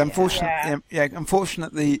 Because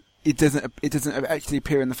unfortunately, it doesn't actually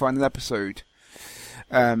appear in the final episode,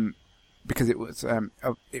 because it was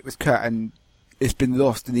cut and it's been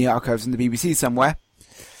lost in the archives in the BBC somewhere.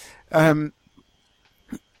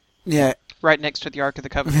 Yeah. Right next to the Ark of the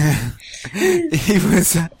Covenant.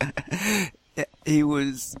 He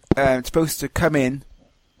was supposed to come in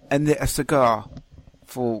and lit a cigar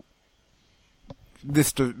for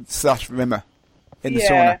Lister/Rimmer in the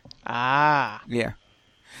sauna. Ah. Yeah.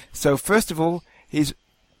 So first of all, it's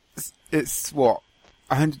what,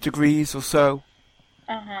 100 degrees or so.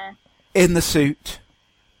 Uh-huh. In the suit.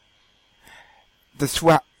 The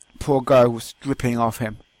sweat, poor guy, was dripping off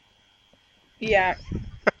him. Yeah.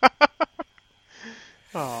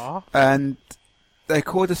 Aww. And they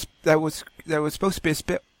called us. There was supposed to be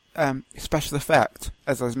a special effect,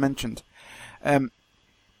 as I was mentioned. It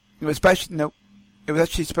was actually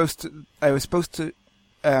supposed to. They were supposed to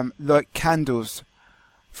light candles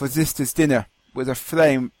for Zista's dinner with a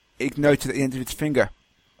flame ignited at the end of his finger.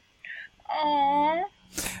 Aww.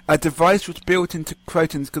 A device was built into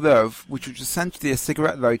Crichton's glove, which was essentially a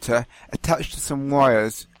cigarette lighter attached to some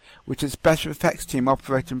wires, which a special effects team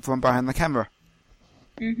operating from behind the camera.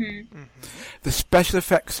 Mm-hmm. Mm-hmm. The special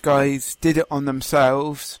effects guys did it on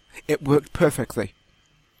themselves. It worked perfectly.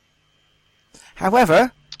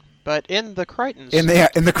 However, but in the Crichton in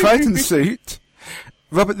the Crichton suit,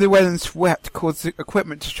 Robert Llewellyn's sweat caused the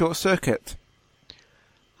equipment to short circuit.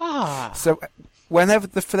 Ah. So, whenever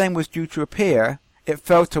the flame was due to appear, it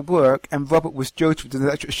failed to work, and Robert was jolted with an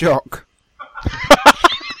electric shock.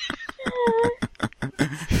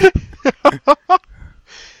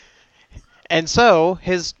 And so,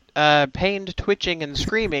 his pained twitching and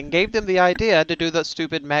screaming gave them the idea to do that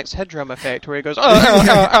stupid Max Headroom effect where he goes,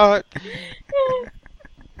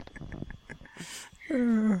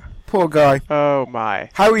 Poor guy. Oh my.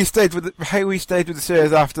 How he stayed with the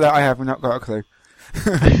series after that, I have not got a clue.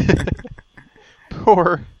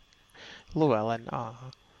 Poor Llewellyn. Aw.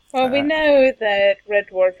 Well, we know that Red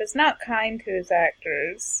Dwarf is not kind to his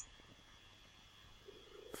actors.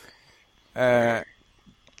 No.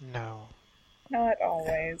 Not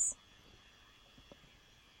always.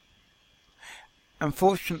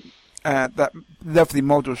 Unfortunately, that lovely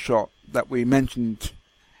model shot that we mentioned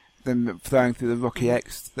them flying through the Rocky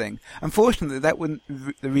X thing. Unfortunately, that wouldn't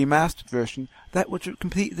the remastered version. That was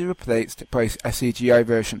completely replaced by a CGI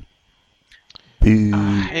version. Boo.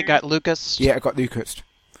 It got Lucas. Yeah, it got Lucas.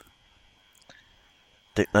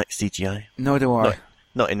 Don't like CGI. Nor do I.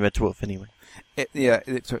 Not in Red Dwarf, anyway.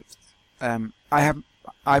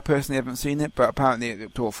 I personally haven't seen it, but apparently it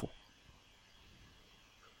looked awful.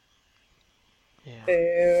 Yeah.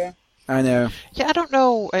 Boo. I know. Yeah, I don't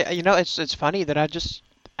know. It's funny that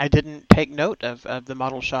I didn't take note of the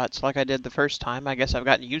model shots like I did the first time. I guess I've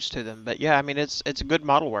gotten used to them. But yeah, I mean it's good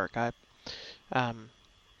model work.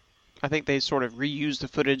 I think they sort of reused the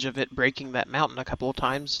footage of it breaking that mountain a couple of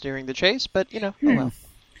times during the chase, but oh well.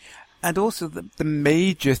 And also the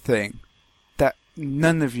major thing that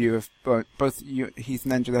none of you have, both you, Heath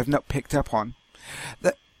and Angela, have not picked up on.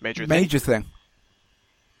 That major thing.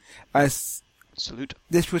 As Salute.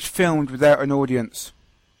 this was filmed without an audience.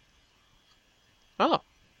 Oh.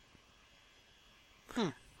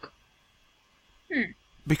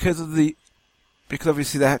 Because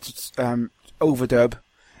obviously they had to overdub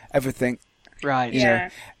everything. Right. Yeah.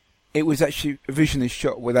 It was actually originally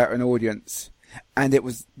shot without an audience, and it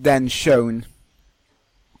was then shown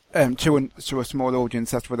to a small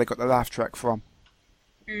audience. That's where they got the laugh track from.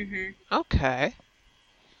 Okay.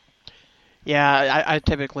 Yeah, I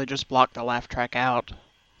typically just block the laugh track out.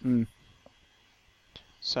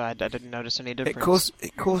 So I didn't notice any difference.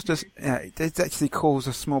 It caused us. It actually caused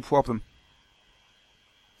a small problem.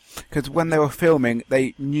 Because when they were filming,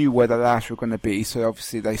 they knew where the laughs were going to be, so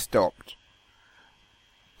obviously they stopped.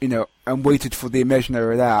 And waited for the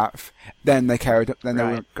imaginary laugh. Then they carried up. Then they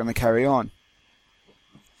were going to carry on.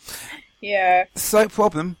 Yeah. Slight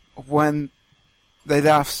problem when they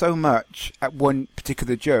laugh so much at one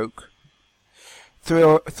particular joke. Three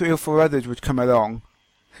or four others would come along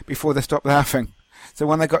before they stopped laughing. So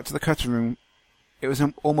when they got to the cutting room, it was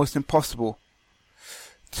almost impossible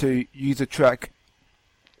to use a track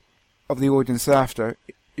of the audience laughter.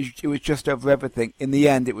 It was just over everything. In the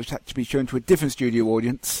end, it was had to be shown to a different studio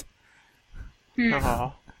audience.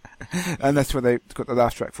 Uh-huh. And that's where they got the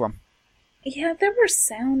laugh track from. Yeah, there were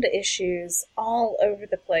sound issues all over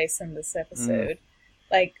the place in this episode.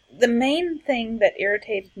 Like, the main thing that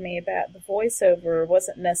irritated me about the voiceover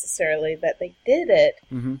wasn't necessarily that they did it,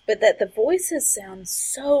 but that the voices sound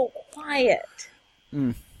so quiet.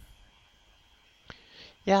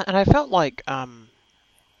 Yeah, and I felt like,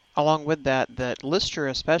 along with that Lister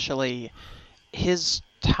especially, his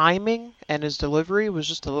timing and his delivery was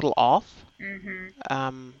just a little off.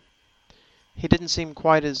 He didn't seem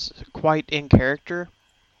quite in character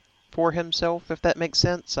for himself, if that makes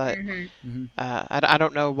sense. I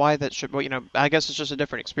don't know why that should. Well, I guess it's just a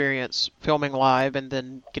different experience filming live and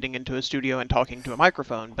then getting into a studio and talking to a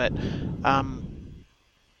microphone. But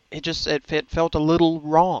it felt a little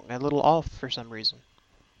wrong, a little off for some reason.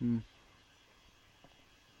 And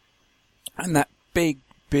that big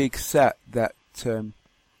set that,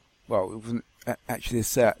 well, it wasn't actually a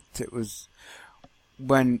set. It was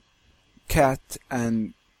when Kat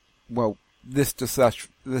and, well, Lister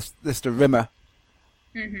Rimmer.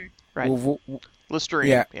 Right.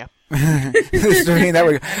 Listerine. Yeah. Listerine, there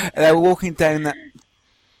we go. They were walking down that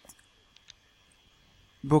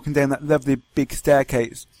lovely big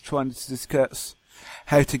staircase, trying to discuss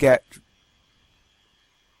how to get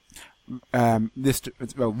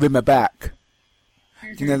Rimmer back.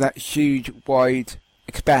 You know, that huge, wide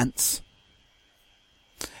expanse.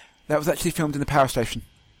 That was actually filmed in the power station.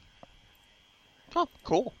 Oh,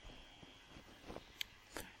 cool.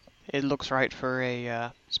 It looks right for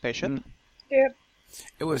a spaceship. Yep.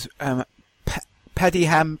 It was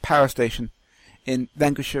Paddyham Power Station in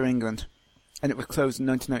Lancashire, England, and it was closed in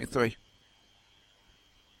 1993.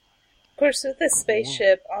 Of course, with this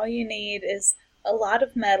spaceship, all you need is a lot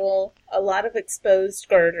of metal, a lot of exposed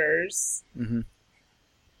girders.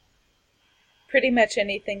 Pretty much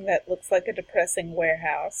anything that looks like a depressing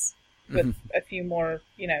warehouse with a few more,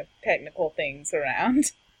 technical things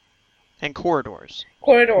around. And corridors.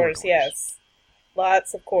 Corridors, yes.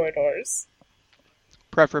 Lots of corridors.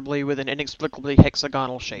 Preferably with an inexplicably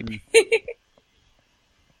hexagonal shape.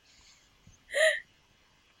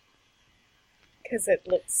 Because it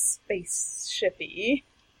looks spaceshipy.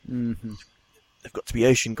 They've got to be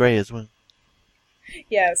ocean grey as well.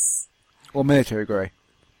 Yes. Or military grey.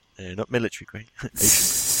 Not military grey.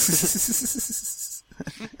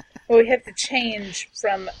 Well, we have to change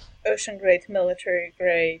from ocean grey to military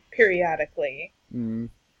grey periodically.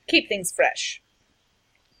 Keep things fresh.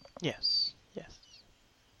 Yes.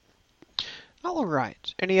 All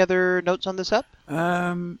right. Any other notes on this up?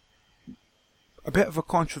 A bit of a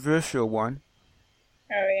controversial one.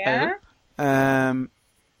 Oh, yeah?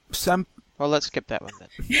 some Well, let's skip that one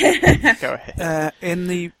then. Go ahead. in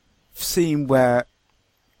the scene where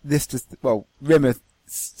Rimmer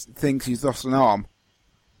thinks he's lost an arm.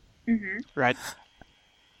 Right.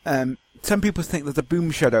 Some people think there's a boom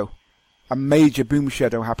shadow, a major boom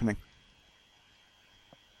shadow happening.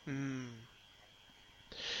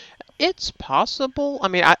 It's possible. I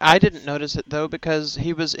mean, I didn't notice it, though, because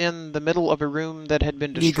he was in the middle of a room that had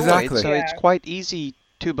been destroyed. Exactly. So Yeah. it's quite easy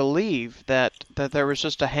to believe that there was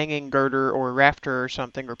just a hanging girder or rafter or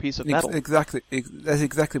something or piece of metal. Exactly. That's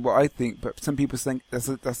exactly what I think, but some people think that's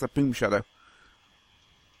a boom shadow.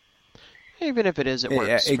 Even if it is, it works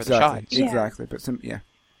Yeah, for the exactly. shots. Yeah. Exactly. But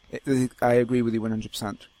I agree with you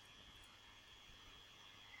 100%.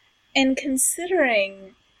 And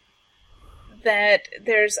considering that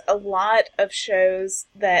there's a lot of shows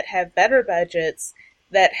that have better budgets,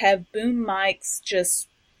 that have boom mics just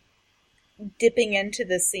dipping into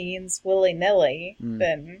the scenes willy-nilly,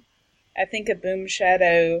 then I think a boom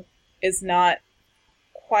shadow is not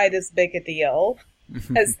quite as big a deal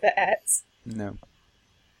as that. No.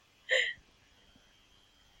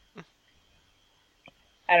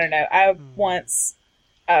 I don't know. I once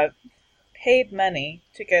paid money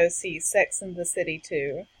to go see Sex and the City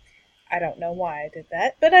 2. I don't know why I did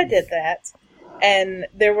that, but I did that. And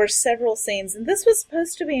there were several scenes, and this was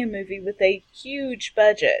supposed to be a movie with a huge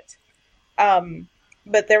budget.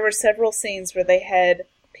 But there were several scenes where they had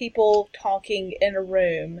people talking in a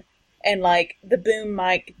room, and like the boom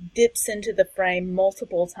mic dips into the frame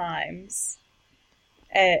multiple times.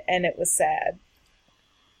 And it was sad.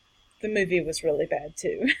 The movie was really bad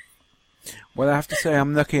too. Well, I have to say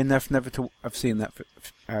I'm lucky enough never to have seen that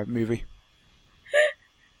movie.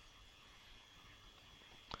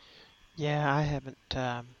 Yeah, I haven't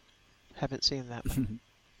seen that one.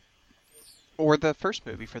 Or the first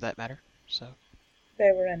movie, for that matter. So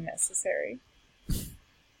They were unnecessary.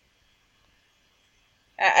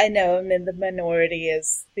 I know I'm in the minority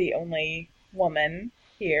as the only woman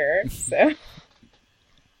here, so...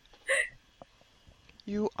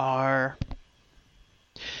 you are.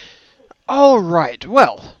 All right.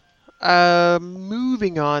 Well,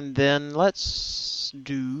 moving on then. Let's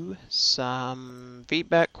do some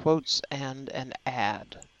feedback, quotes, and an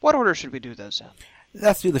ad. What order should we do those in?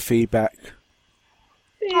 Let's do the feedback.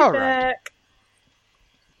 All right. Feedback.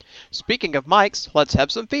 Speaking of mics, let's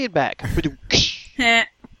have some feedback.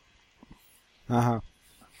 Uh-huh.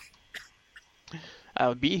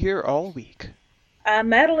 I'll be here all week.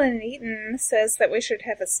 Madeline Eaton says that we should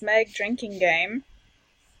have a Smeg drinking game.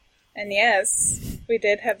 And yes, we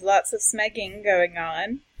did have lots of smegging going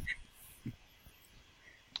on.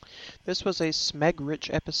 This was a smeg-rich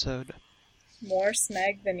episode. More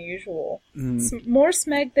Smeg than usual. Mm. More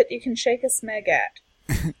Smeg that you can shake a Smeg at.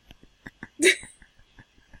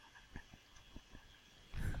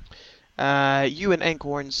 Ewan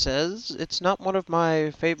Ankhorn says, it's not one of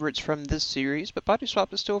my favorites from this series, but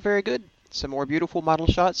Bodyswap is still very good. Some more beautiful model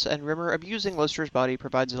shots, and Rimmer abusing Lister's body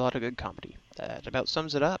provides a lot of good comedy. That about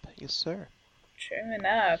sums it up. Yes, sir. True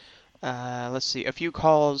enough. Let's see. A few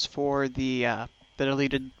calls for the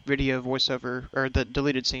deleted video voiceover, or the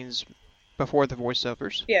deleted scenes before the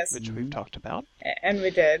voiceovers. Yes. Which we've talked about. And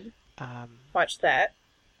we did. Watch that.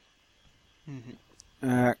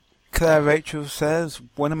 Claire Rachel says,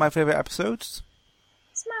 one of my favourite episodes.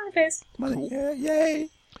 Smiley face. Cool. Yeah, yay!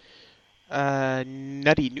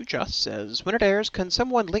 Nutty Nuja says, when it airs, can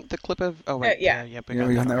someone link the clip of... Oh, wait. Yeah. We Yeah, got we got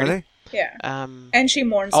that that already. already? Yeah. And she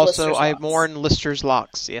mourns Also, Lister's I loss. mourn Lister's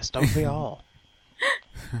locks. Yes, don't we all?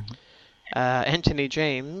 Anthony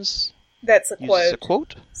James That's a uses quote. a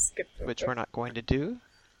quote, Skip over. which we're not going to do.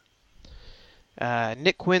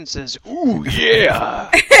 Nick Quinn says, ooh, yeah!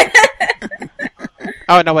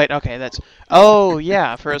 Oh, no, wait, okay, that's... Oh,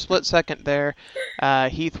 yeah, for a split second there,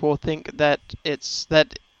 Heath will think that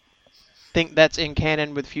that's in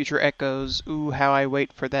canon with future echoes. Ooh, how I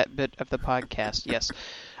wait for that bit of the podcast. Yes.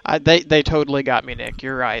 They totally got me, Nick.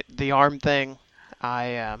 You're right. The arm thing,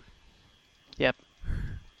 yep.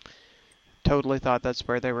 Totally thought that's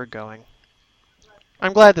where they were going.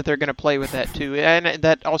 I'm glad that they're going to play with that too, and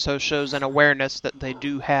that also shows an awareness that they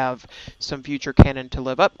do have some future canon to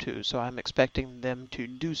live up to, so I'm expecting them to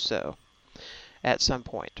do so at some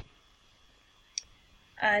point.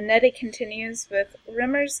 Nettie continues with,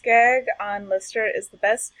 Rimmer's gag on Lister is the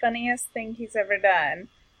best, funniest thing he's ever done.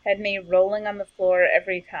 Had me rolling on the floor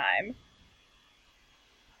every time.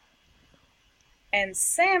 And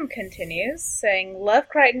Sam continues, saying, love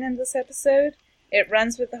Crichton in this episode. It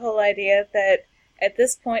runs with the whole idea that at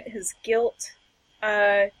this point his guilt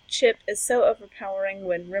chip is so overpowering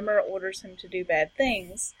when Rimmer orders him to do bad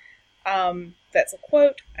things. That's a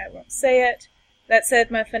quote. I won't say it. That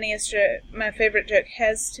said, my favorite joke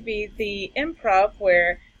has to be the improv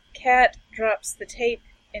where Kat drops the tape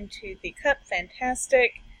into the cup.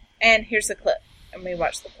 Fantastic. And here's a clip. And we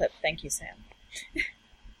watch the clip. Thank you, Sam.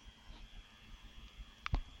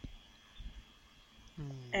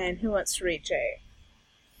 And who wants to read Jay?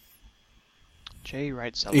 Jay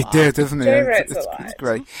writes a He lot. did, doesn't he? Jay writes a lot. It's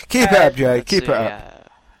great. Keep it up, Jay. Let's Keep see, it up.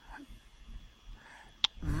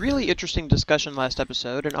 Really interesting discussion last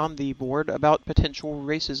episode, and on the board about potential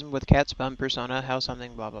racism with Kat's bum persona, how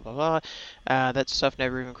something blah blah blah blah. That stuff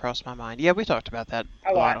never even crossed my mind. Yeah, we talked about that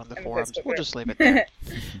a lot on the forums. We'll just leave it there.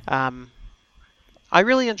 I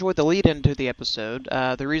really enjoyed the lead into the episode,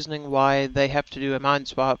 the reasoning why they have to do a mind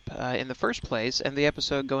swap in the first place, and the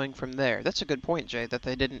episode going from there. That's a good point, Jay, that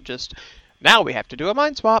they didn't just, now we have to do a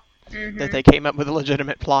mind swap, that they came up with a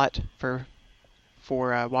legitimate plot for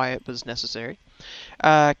why it was necessary.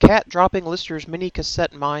 Kat dropping Lister's mini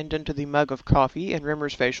cassette mind into the mug of coffee, and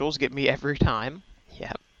Rimmer's facials get me every time.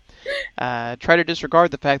 Yeah. Try to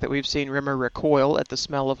disregard the fact that we've seen Rimmer recoil at the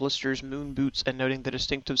smell of Lister's moon boots and noting the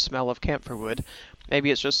distinctive smell of camphor wood. Maybe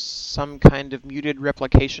it's just some kind of muted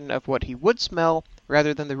replication of what he would smell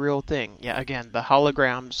rather than the real thing. Yeah, again, the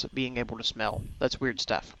holograms being able to smell. That's weird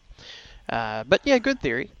stuff. But yeah, good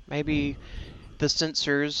theory. Maybe the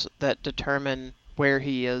sensors that determine where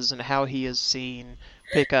he is and how he is seen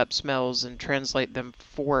pick up smells and translate them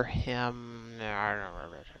for him.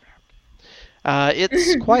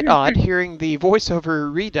 It's quite odd hearing the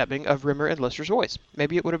voiceover redubbing of Rimmer and Lister's voice.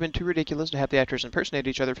 Maybe it would have been too ridiculous to have the actors impersonate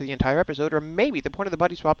each other for the entire episode, or maybe the point of the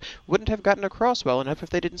body swap wouldn't have gotten across well enough if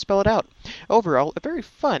they didn't spell it out. Overall, a very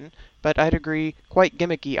fun, but I'd agree, quite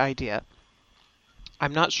gimmicky idea.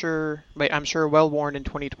 I'm sure well worn in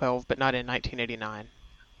 2012, but not in 1989.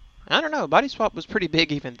 I don't know, body swap was pretty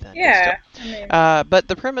big even then. Yeah. But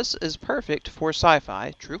the premise is perfect for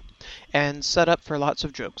sci-fi, true, and set up for lots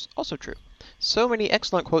of jokes, also true. So many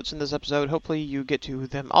excellent quotes in this episode. Hopefully you get to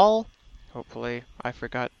them all. Hopefully I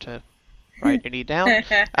forgot to write any down.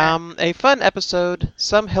 A fun episode,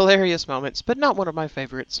 some hilarious moments, but not one of my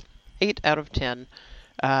favorites. 8 out of 10.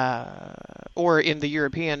 Or in the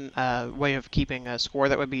European way of keeping a score,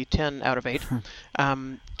 that would be 10 out of 8.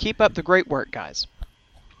 Keep up the great work, guys.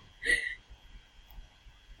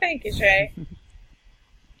 Thank you, Jay.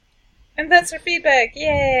 And that's our feedback.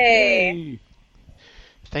 Yay!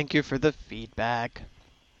 Thank you for the feedback.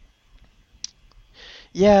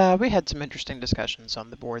 Yeah, we had some interesting discussions on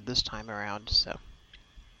the board this time around, so.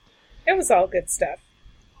 It was all good stuff.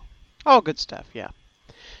 All good stuff, yeah.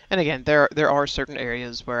 And again, there are certain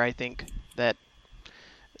areas where I think that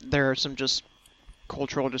there are some just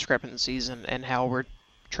cultural discrepancies in how we're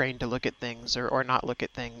trained to look at things or not look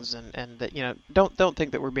at things, and that, you know, don't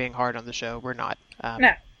think that we're being hard on the show. We're not.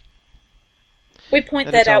 No. We point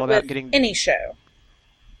that out with any show.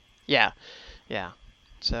 Yeah.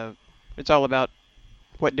 So it's all about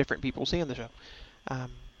what different people see in the show.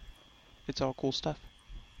 It's all cool stuff.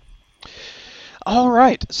 All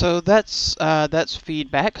right, so that's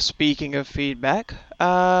feedback. Speaking of feedback,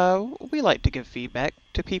 we like to give feedback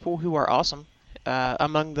to people who are awesome.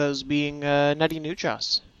 Among those being Nutty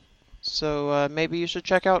Nuchas. So maybe you should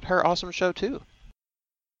check out her awesome show too.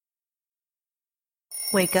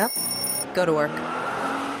 Wake up, go to work.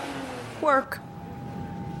 Work.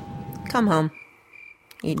 Come home.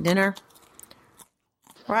 Eat dinner.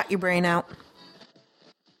 Rot your brain out.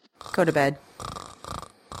 Go to bed.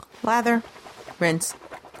 Lather. Rinse.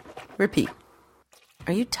 Repeat.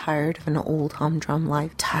 Are you tired of an old humdrum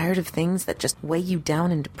life? Tired of things that just weigh you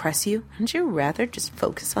down and depress you? Wouldn't you rather just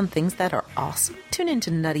focus on things that are awesome? Tune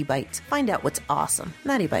into Nutty Bites. Find out what's awesome.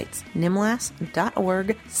 Nutty Bites.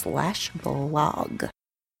 nimlas.org/blog.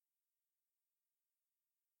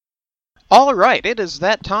 All right, it is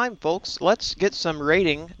that time, folks. Let's get some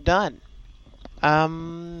rating done.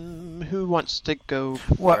 Who wants to go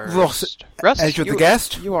first? What, Ross? As you're the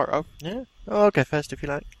guest? You are. Oh. Yeah, I'll go first if you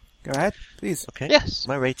like. Go ahead, please. Okay. Yes.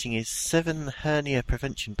 My rating is 7 hernia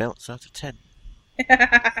prevention belts out of 10.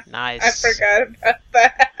 Nice. I forgot about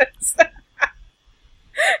that.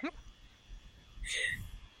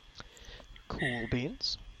 Cool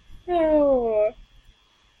beans. Oh.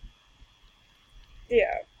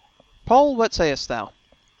 Yeah. Paul, what sayest thou?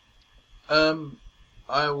 I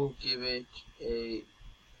will give it a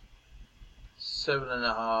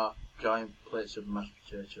 7.5 giant plates of mashed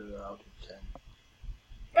potato out of 10.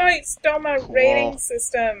 Oh, he stole my Cool. rating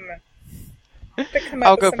system.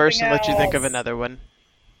 I'll go first and let you think of another one.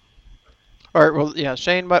 Or, well, yeah,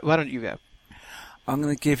 Shane, why don't you go? I'm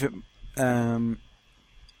going to give it... I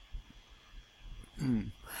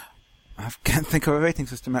can't think of a rating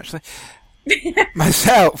system, actually.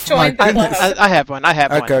 Myself. My Join the goodness. club. I have one. I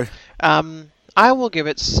have one. Okay. I will give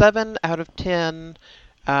it 7 out of 10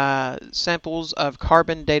 samples of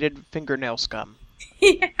carbon-dated fingernail scum.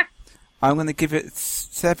 Yeah. I'm going to give it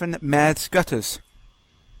 7 mad scutters.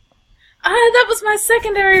 That was my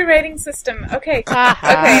secondary rating system. Okay. Okay,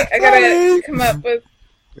 Haha. I gotta come up with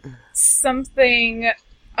something,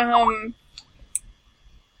 I'm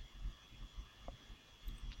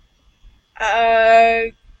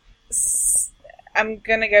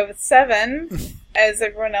gonna go with 7, as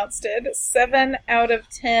everyone else did. 7 out of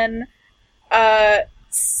 10,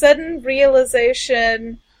 sudden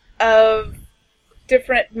realization of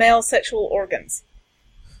different male sexual organs.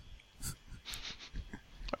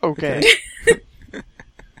 Okay.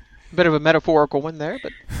 Bit of a metaphorical one there,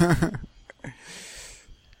 but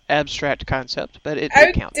abstract concept, but it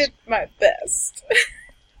I counts. did my best.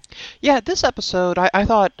 Yeah, this episode, I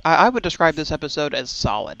thought I would describe this episode as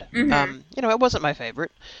solid. Mhm. It wasn't my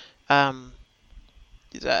favorite. I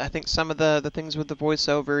think some of the things with the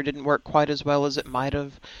voiceover didn't work quite as well as it might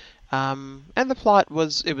have. And the plot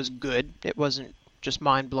was good. It wasn't just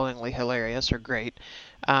mind-blowingly hilarious or great.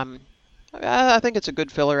 I think it's a good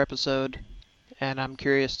filler episode, and I'm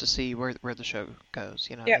curious to see where the show goes.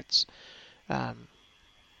 Yep. It's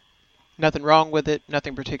nothing wrong with it,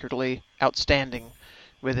 nothing particularly outstanding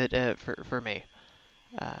with it for me.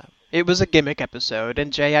 It was a gimmick episode,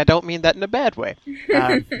 and Jay, I don't mean that in a bad way.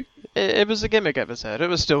 It was a gimmick episode. It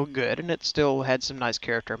was still good, and it still had some nice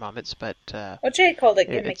character moments, but Well, Jay called it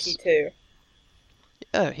It's- gimmicky too.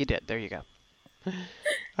 he did. There you go.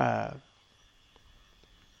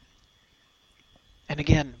 And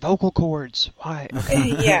again, vocal cords. Why?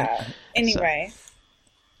 Okay. Yeah.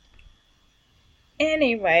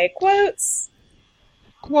 Anyway, quotes.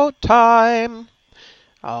 Quote time.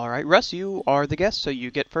 All right, Russ, you are the guest, so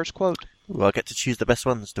you get first quote. Well, I get to choose the best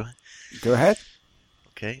ones, do I? Go ahead.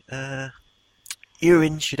 Okay.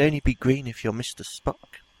 Urine should only be green if you're Mr. Spock.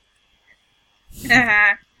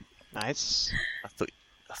 Nice. I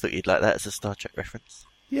thought you'd like that as a Star Trek reference.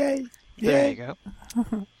 Yay. There Yay. you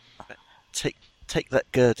go. Take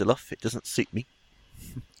that girdle off. It doesn't suit me.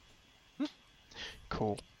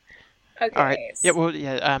 Cool. Okay. All right. Yeah. Well.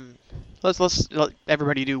 Yeah. Let's let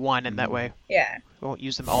everybody do one, and that way Yeah. we won't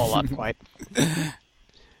use them all up quite.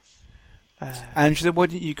 Angela, why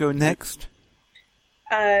didn't you go next?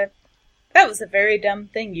 That was a very dumb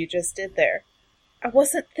thing you just did there. I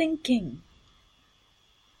wasn't thinking.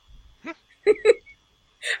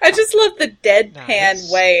 I just love the deadpan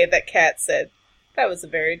Nice. way that Kat said, that was a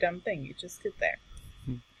very dumb thing you just did there.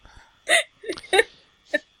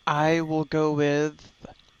 I will go with.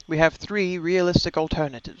 We have 3 realistic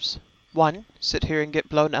alternatives. 1, sit here and get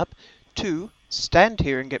blown up. 2, stand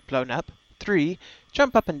here and get blown up. 3,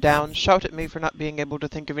 jump up and down, shout at me for not being able to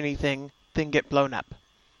think of anything, then get blown up.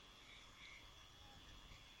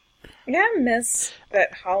 Yeah, I miss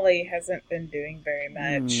that Holly hasn't been doing very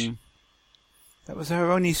much. That was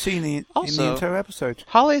her only scene in the Also- entire episode.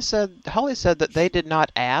 Holly said that they did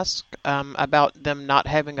not ask about them not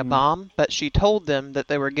having a bomb, but she told them that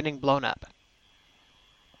they were getting blown up.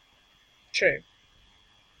 True.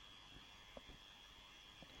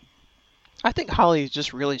 I think Holly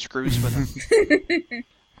just really screws with them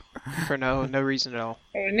for no reason at all.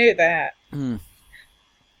 We knew that.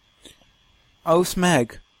 Oh,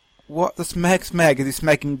 Smeg. What the Smeg is he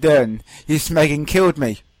smegging done? He's smegging killed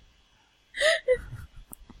me.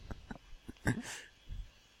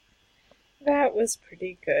 That was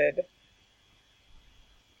pretty good.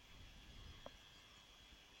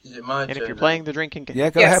 Is it my And turn? if you're now? playing the drinking game, Yeah,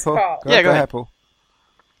 go Yes, ahead, Paul. Paul. Yeah, go ahead. Paul.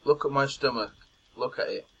 Look at my stomach. Look at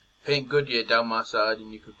it. Paint Goodyear down my side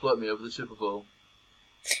and you could float me over the Super Bowl.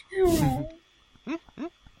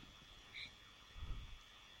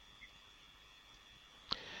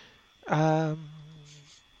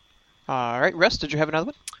 All right, Russ, did you have another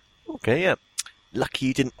one? Okay, yeah. Lucky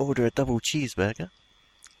you didn't order a double cheeseburger.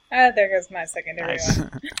 There goes my secondary Nice.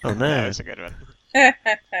 one. Oh no. That was a good one.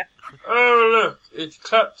 Oh, look, it's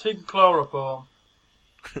Captain Chloroform.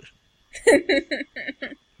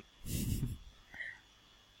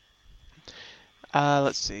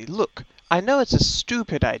 Let's see. Look, I know it's a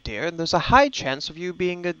stupid idea, and there's a high chance of you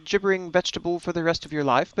being a gibbering vegetable for the rest of your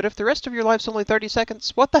life, but if the rest of your life's only 30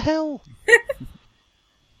 seconds, what the hell?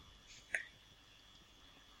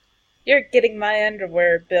 You're getting my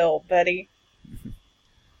underwear bill, buddy.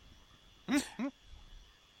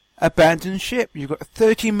 Abandoned ship. You've got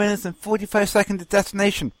 13 minutes and 45 seconds to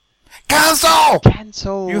destination. Cancel!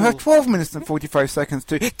 Cancel! You have 12 minutes and 45 seconds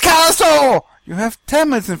to cancel! You have 10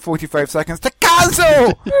 minutes and 45 seconds to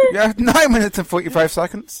cancel! You have 9 minutes and 45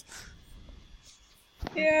 seconds.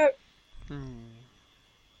 Yeah.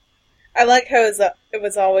 I like how it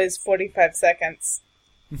was always 45 seconds.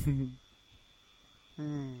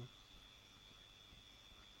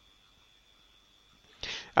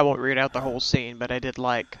 I won't read out the whole scene, but I did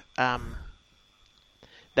like that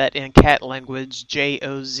in cat language,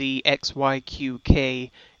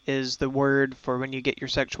 JOZXYQK is the word for when you get your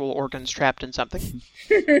sexual organs trapped in something.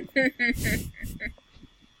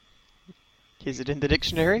 Is it in the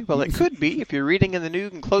dictionary? Well, it could be if you're reading in the new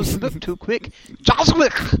and close the book too quick.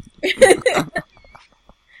 Joswick!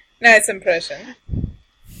 Nice impression.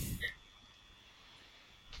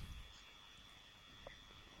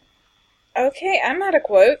 Okay, I'm out of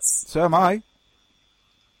quotes. So am I.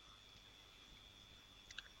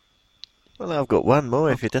 Well, I've got one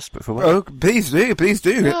more if you're desperate for one. Oh, please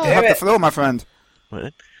do. No. Have the floor, my friend.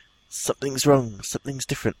 Right. Something's wrong. Something's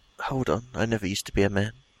different. Hold on. I never used to be a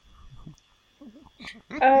man.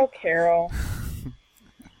 Oh, Carol.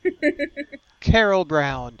 Carol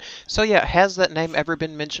Brown. So yeah, has that name ever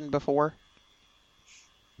been mentioned before?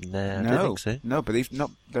 No, I don't think so. No, believe not.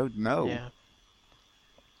 No. Yeah.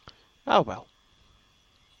 Oh well.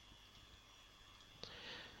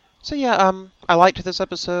 So yeah, I liked this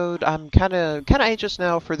episode. I'm kind of anxious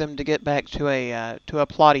now for them to get back to a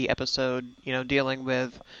plotty episode. You know, dealing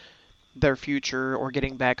with their future or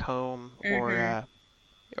getting back home, or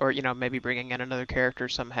you know, maybe bringing in another character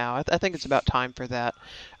somehow. I think it's about time for that.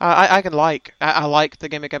 I like the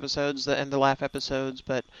gimmick episodes and the laugh episodes,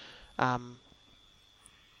 but I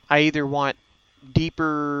either want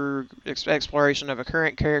deeper exploration of a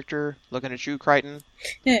current character, looking at you, Crichton.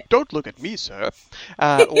 Don't look at me, sir.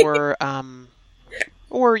 Or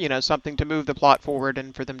you know, something to move the plot forward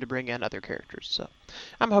and for them to bring in other characters. So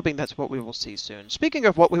I'm hoping that's what we will see soon. Speaking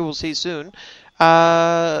of what we will see soon,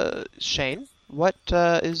 Shane, what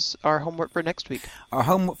is our homework for next week? Our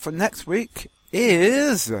homework for next week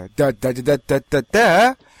is time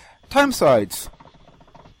slides.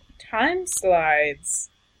 Time slides.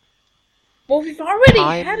 Well, we've already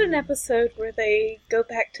had an episode where they go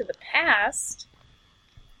back to the past.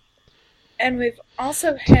 And we've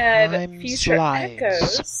also had future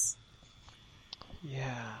echoes.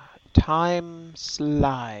 Yeah. Time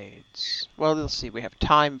slides. Well, let's see. We have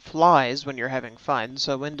time flies when you're having fun.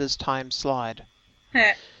 So when does time slide?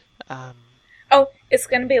 Oh, it's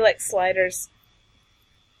going to be like sliders.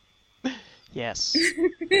 Yes.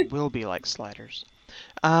 It will be like sliders.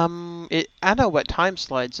 I know what time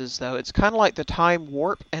slides is, though. It's kind of like the time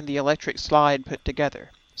warp and the electric slide put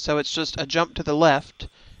together. So it's just a jump to the left,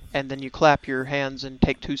 and then you clap your hands and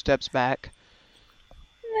take 2 steps back.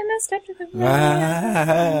 And then a step to the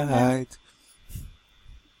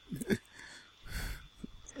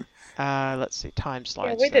right. Let's see, time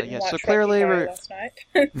slides. Yeah, we didn't watch so clearly Rocky Horror last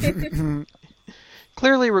night.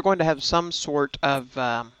 Clearly we're going to have some sort of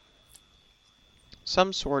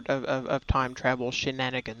time travel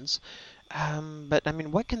shenanigans. But I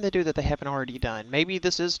mean, what can they do that they haven't already done? Maybe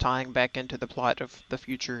this is tying back into the plot of the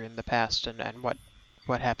future and the past and what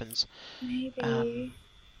happens. Maybe.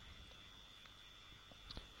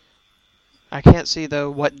 I can't see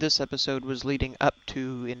though what this episode was leading up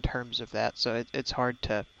to in terms of that, so it's hard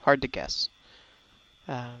to guess.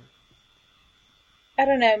 I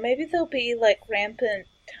don't know. Maybe there'll be like rampant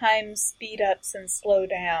time speed ups and slow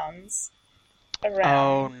downs around.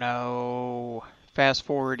 Oh no! Fast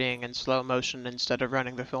forwarding and slow motion instead of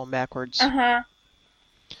running the film backwards.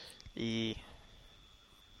 Maybe.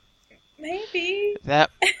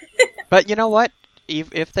 But you know what?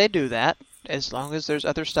 If they do that, as long as there's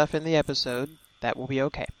other stuff in the episode, that will be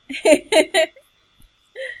okay.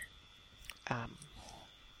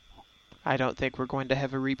 I don't think we're going to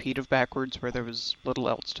have a repeat of backwards where there was little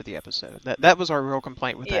else to the episode. That was our real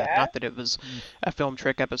complaint with that. Not that it was a film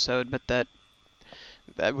trick episode, but that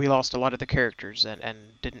we lost a lot of the characters and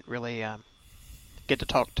didn't really get to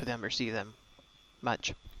talk to them or see them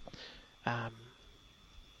much.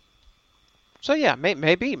 So yeah,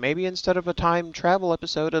 maybe instead of a time travel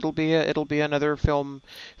episode, it'll be another film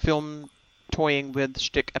toying with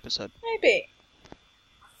shtick episode. Maybe.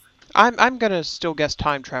 I'm gonna still guess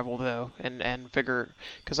time travel though, and figure,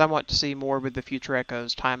 because I want to see more with the Future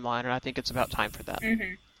Echoes timeline, and I think it's about time for that.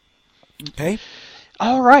 Okay.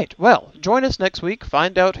 All right. Well, join us next week.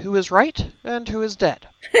 Find out who is right and who is dead.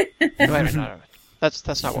 No.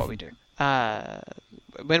 That's not what we do.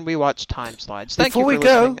 When we watch time slides. Thank you for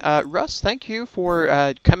listening. Russ, thank you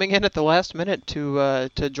for coming in at the last minute to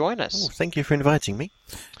join us. Oh, thank you for inviting me.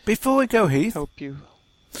 Before we go, Heath, Hope you.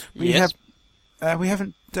 we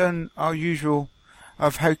haven't done our usual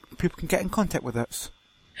of how people can get in contact with us.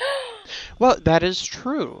 Well, that is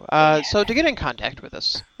true. So to get in contact with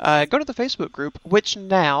us, go to the Facebook group, which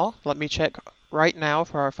now, let me check right now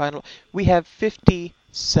for our final, we have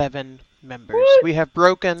 57 members. What? We have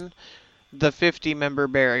broken the 50-member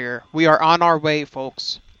barrier. We are on our way,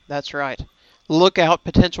 folks. That's right. Look out,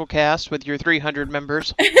 Potential Cast, with your 300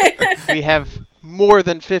 members. We have more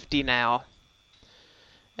than 50 now.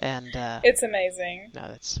 And It's amazing. no,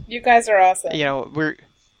 that's, You guys are awesome. you know,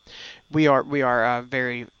 we are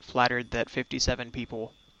very flattered that 57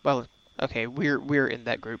 people. Well, okay, we're in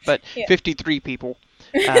that group, but Yeah. 53 people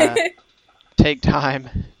take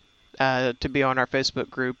time to be on our Facebook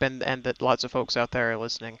group, and that lots of folks out there are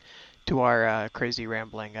listening to our crazy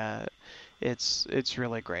rambling. It's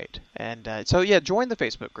really great, and so yeah, join the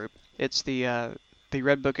Facebook group. It's the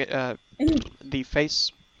Red Book the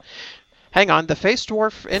face. Hang on, the Face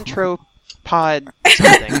Dwarf intro pod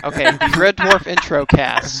something. Okay, the Red Dwarf intro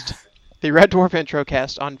cast. The Red Dwarf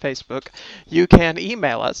Introcast on Facebook. You can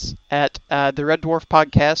email us at the Red Dwarf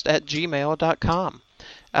Podcast at gmail.com.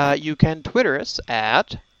 You can Twitter us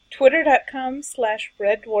at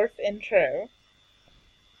Twitter.com/Red Dwarf Intro.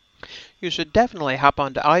 You should definitely hop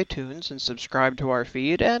onto iTunes and subscribe to our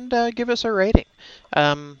feed and give us a rating.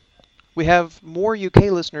 We have more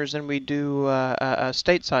UK listeners than we do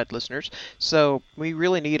stateside listeners, so we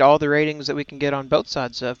really need all the ratings that we can get on both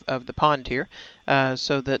sides of the pond here,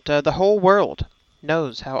 so that the whole world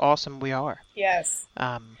knows how awesome we are. Yes.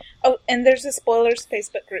 Oh, and there's a Spoilers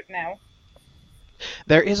Facebook group now.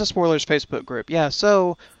 There is a Spoilers Facebook group, yeah,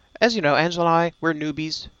 so as you know, Angela and I, we're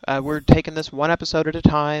newbies. We're taking this one episode at a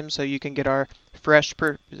time, so you can get our fresh,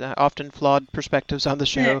 often flawed perspectives on the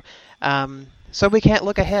show. So we can't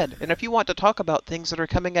look ahead. And if you want to talk about things that are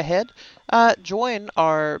coming ahead, join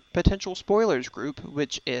our potential spoilers group,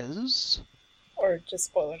 which is... Or just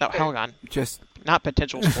Spoilers No, group. hold on. Just Not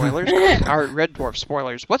potential spoilers. Our Red Dwarf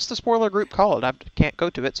spoilers. What's the spoiler group called? I can't go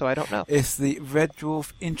to it, so I don't know. it's the Red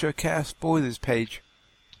Dwarf Introcast spoilers page.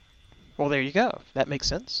 Well, there you go. That makes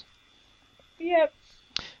sense. Yep.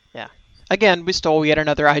 Yeah. Again, we stole yet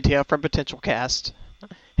another idea from Potential Cast,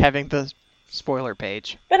 having the spoiler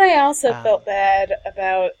page. But I also felt bad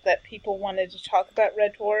about that people wanted to talk about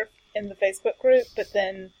Red Dwarf in the Facebook group, but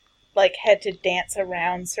then had to dance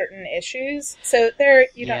around certain issues. So there,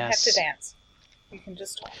 you don't have to Yes. dance. You can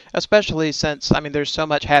just talk. Especially since, there's so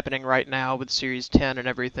much happening right now with Series 10 and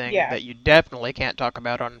everything Yeah. that you definitely can't talk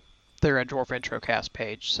about on the Red Dwarf Introcast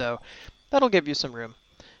page. So that'll give you some room.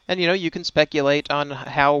 And, you can speculate on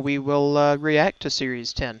how we will react to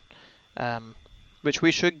Series 10, which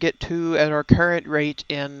we should get to at our current rate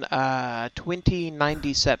in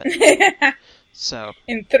 2097. So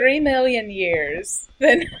In 3 million years,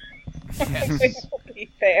 then we will be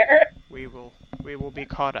there. we will be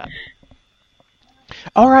caught up.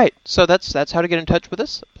 All right, so that's how to get in touch with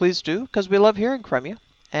us. Please do, because we love hearing from you,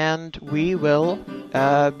 and we will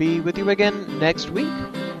be with you again next week.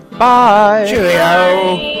 Bye. Cheerio.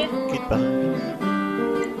 Bye. Goodbye.